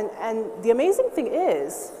and that, and the amazing thing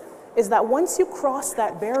is that once you cross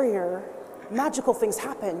that barrier, magical things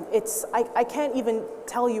happen. I can't even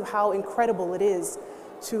tell you how incredible it is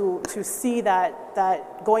to see that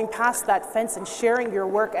going past that fence and sharing your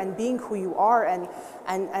work and being who you are,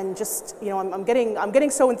 and just, you know, I'm getting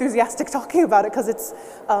so enthusiastic talking about it, because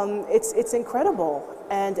it's incredible,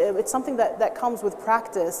 and it's something that comes with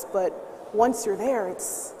practice, but once you're there,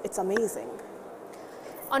 it's amazing.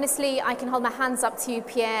 Honestly, I can hold my hands up to you,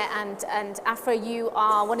 Pierre and Afra. You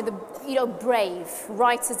are one of the, you know, brave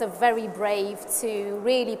writers, are very brave to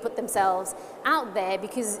really put themselves out there,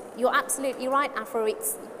 because you're absolutely right, Afra.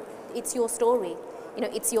 It's your story, you know,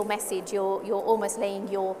 it's your message. You're almost laying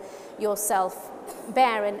yourself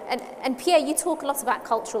bare. And Pierre, you talk a lot about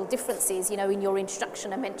cultural differences. You know, in your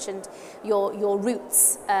introduction, I mentioned your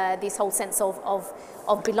roots, this whole sense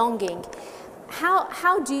of belonging.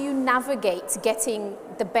 How do you navigate getting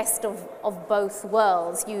the best of both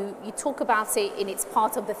worlds? You talk about it, and it's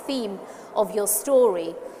part of the theme of your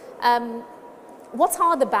story. What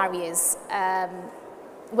are the barriers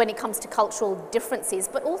when it comes to cultural differences,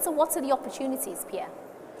 but also what are the opportunities, Pierre?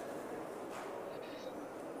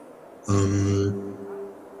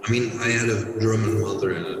 I mean, I had a German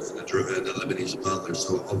mother and a Lebanese father,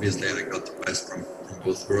 so obviously I got the best from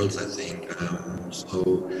both worlds, I think.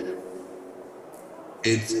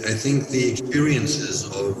 I think the experiences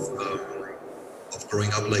of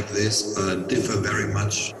growing up like this differ very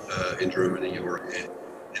much in Germany or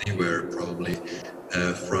anywhere probably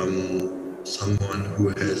from someone who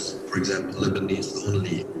has, for example,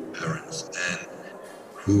 Lebanese-only parents and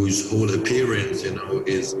whose whole appearance, you know,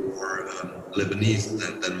 is more Lebanese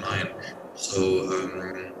than mine. So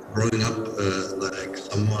growing up like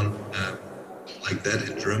someone like that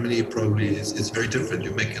in Germany probably is very different.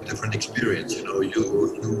 You make a different experience. You know,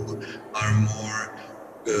 you are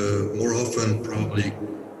more often probably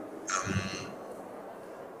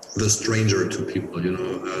the stranger to people. You know,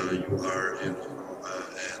 you are. You know,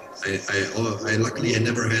 I luckily I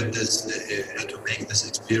never had to make this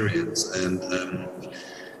experience, and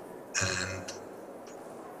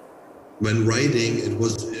when writing, it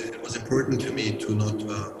was important to me to not,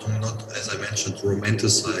 as I mentioned,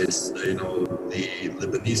 romanticize, you know, the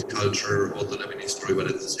Lebanese culture or the Lebanese story, but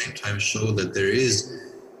at the same time show that there is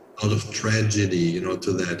a lot of tragedy, you know,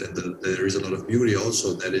 to that, and that there is a lot of beauty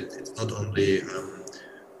also. That it's not only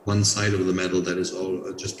one side of the medal that is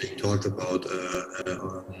all just being talked about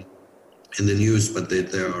in the news, but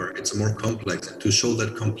it's more complex. To show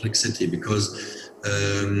that complexity, because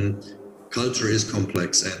culture is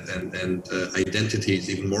complex, and identity is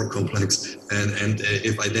even more complex. And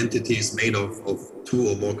if identity is made of two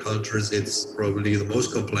or more cultures, it's probably the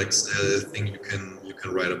most complex thing you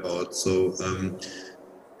can write about. So.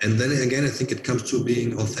 And then again, I think it comes to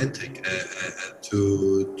being authentic,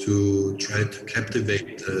 to try to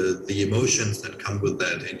captivate the emotions that come with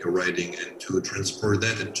that in your writing, and to transport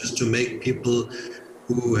that, and just to make people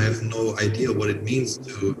who have no idea what it means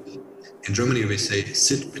to, in Germany we say,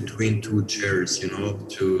 sit between two chairs, you know,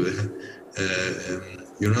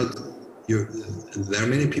 there are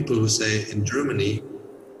many people who say in Germany,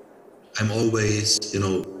 I'm always, you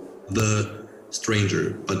know, the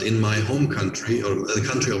stranger, but in my home country, or the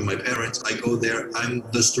country of my parents, I go there, I'm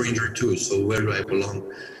the stranger too, so where do I belong?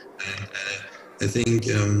 And I think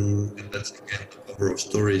and that's again the power of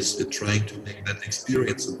stories, trying to make that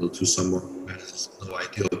experienceable to someone who has no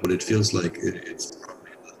idea of what it feels like. It's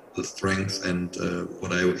probably the strength and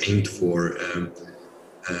what I aimed for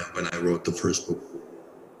when I wrote the first book.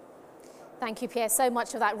 Thank you, Pierre. So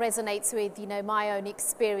much of that resonates with, you know, my own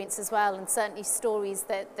experience as well, and certainly stories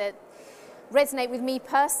that resonate with me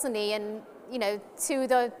personally. And, you know, two of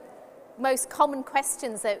the most common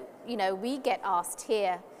questions that, you know, we get asked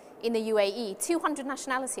here in the UAE, 200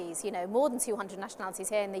 nationalities, you know, more than 200 nationalities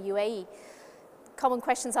here in the UAE. Common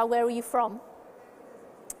questions are, where are you from?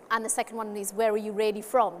 And the second one is, where are you really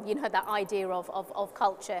from? You know, that idea of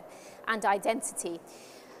culture and identity.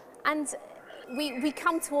 And we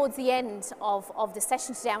come towards the end of the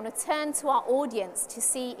session today. I want to turn to our audience to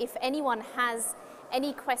see if anyone has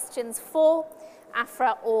any questions for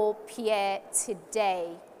Afra or Pierre today.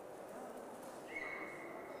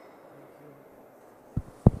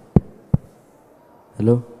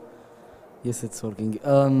 Hello? Yes, it's working.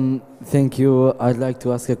 Thank you. I'd like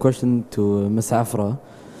to ask a question to Ms. Afra.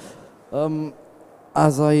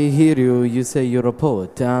 As I hear you, you say you're a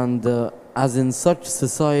poet, and as in such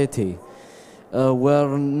society, where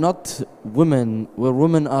women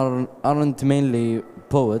aren't mainly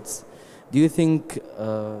poets, do you think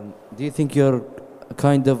you're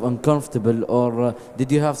kind of uncomfortable, or did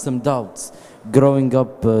you have some doubts growing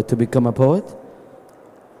up to become a poet?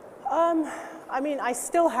 I mean, I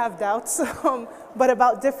still have doubts, but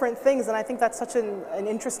about different things, and I think that's such an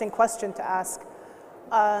interesting question to ask.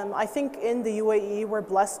 I think in the UAE we're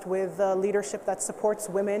blessed with leadership that supports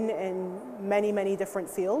women in many, many different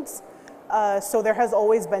fields. So there has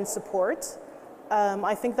always been support.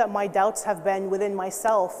 I think that my doubts have been within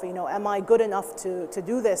myself. You know, am I good enough to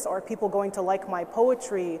do this? Are people going to like my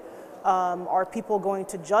poetry? Are people going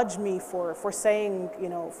to judge me for saying, you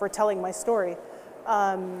know, for telling my story?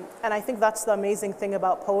 And I think that's the amazing thing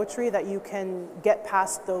about poetry, that you can get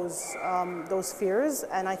past those fears.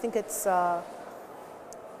 And I think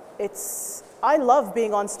I love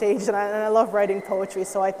being on stage, and I love writing poetry,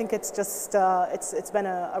 so I think it's just, it's been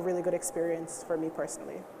a really good experience for me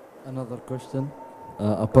personally. Another question,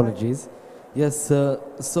 apologies. Yes,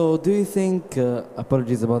 so do you think,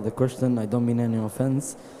 apologies about the question, I don't mean any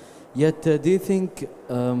offense, yet do you think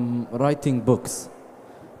writing books,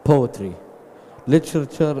 poetry,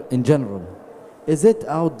 literature in general, is it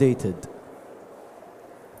outdated?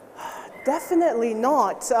 Definitely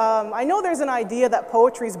not. I know there's an idea that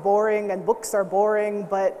poetry is boring and books are boring,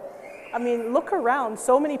 but I mean, look around.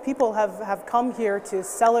 So many people have come here to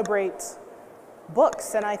celebrate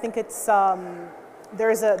books, and I think it's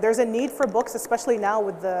there's a need for books, especially now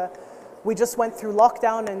with we just went through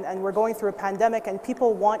lockdown and we're going through a pandemic, and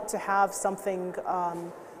people want to have something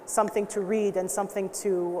something to read and something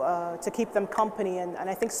to keep them company, and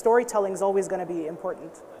I think storytelling is always going to be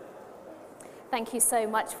important. Thank you so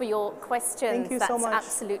much for your questions. Thank you so much. That's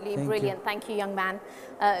absolutely brilliant. Thank you, young man.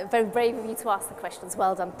 Very brave of you to ask the questions.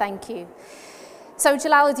 Well done. Thank you. So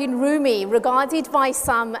Jalaluddin Rumi, regarded by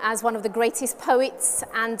some as one of the greatest poets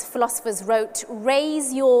and philosophers, wrote,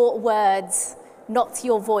 "Raise your words, not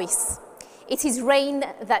your voice. It is rain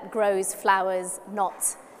that grows flowers,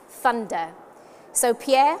 not thunder." So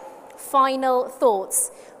Pierre, final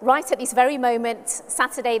thoughts. Right at this very moment,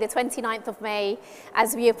 Saturday the 29th of May,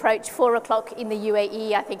 as we approach 4 o'clock in the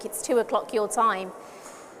UAE, I think it's 2 o'clock your time,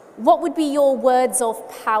 what would be your words of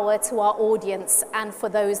power to our audience and for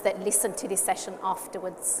those that listen to this session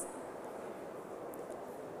afterwards?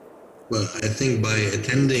 Well, I think by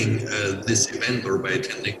attending this event, or by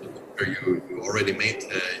attending the book fair, you already made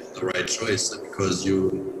the right choice, because you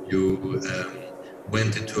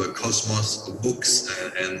went into a cosmos of books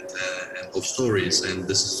and of stories, and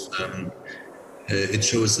this is it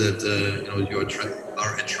shows that you know, you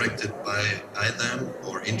are attracted by them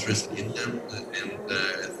or interested in them, and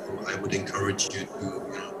I would encourage you to,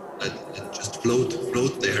 you know, just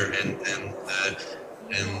float there and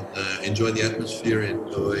and enjoy the atmosphere,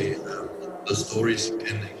 enjoy the stories you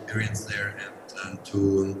can experience there, and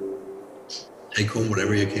to take home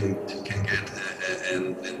whatever you can get,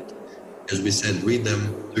 and as we said, read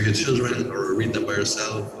them to your children or read them by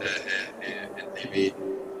yourself, and maybe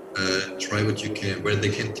try what you can, where they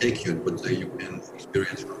can take you, and what you can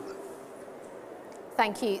experience from them.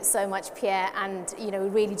 Thank you so much, Pierre, and we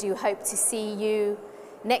really do hope to see you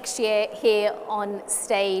next year here on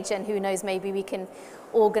stage, and who knows, maybe we can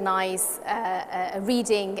organise a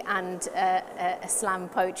reading and a slam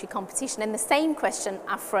poetry competition. And the same question,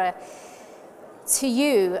 Afra, to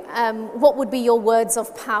you, what would be your words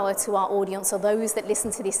of power to our audience or those that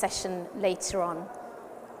listen to this session later on?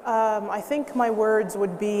 I think my words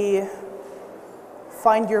would be,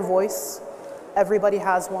 find your voice. Everybody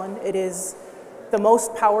has one. It is the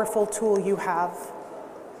most powerful tool you have.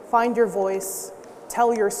 Find your voice,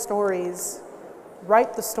 tell your stories,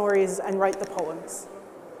 write the stories and write the poems.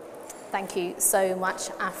 Thank you so much,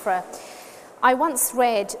 Afra. I once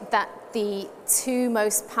read that the two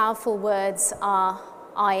most powerful words are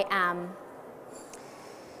I am.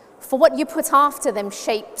 For what you put after them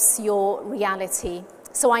shapes your reality.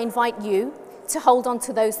 So I invite you to hold on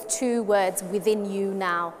to those two words within you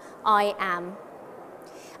now, I am,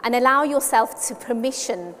 and allow yourself to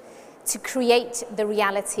permission to create the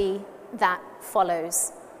reality that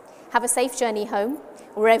follows. Have a safe journey home,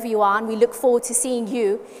 wherever you are, and we look forward to seeing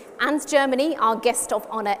you and Germany, our guest of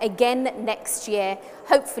honor, again next year,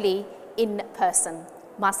 hopefully in person.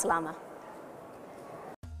 Ma salama.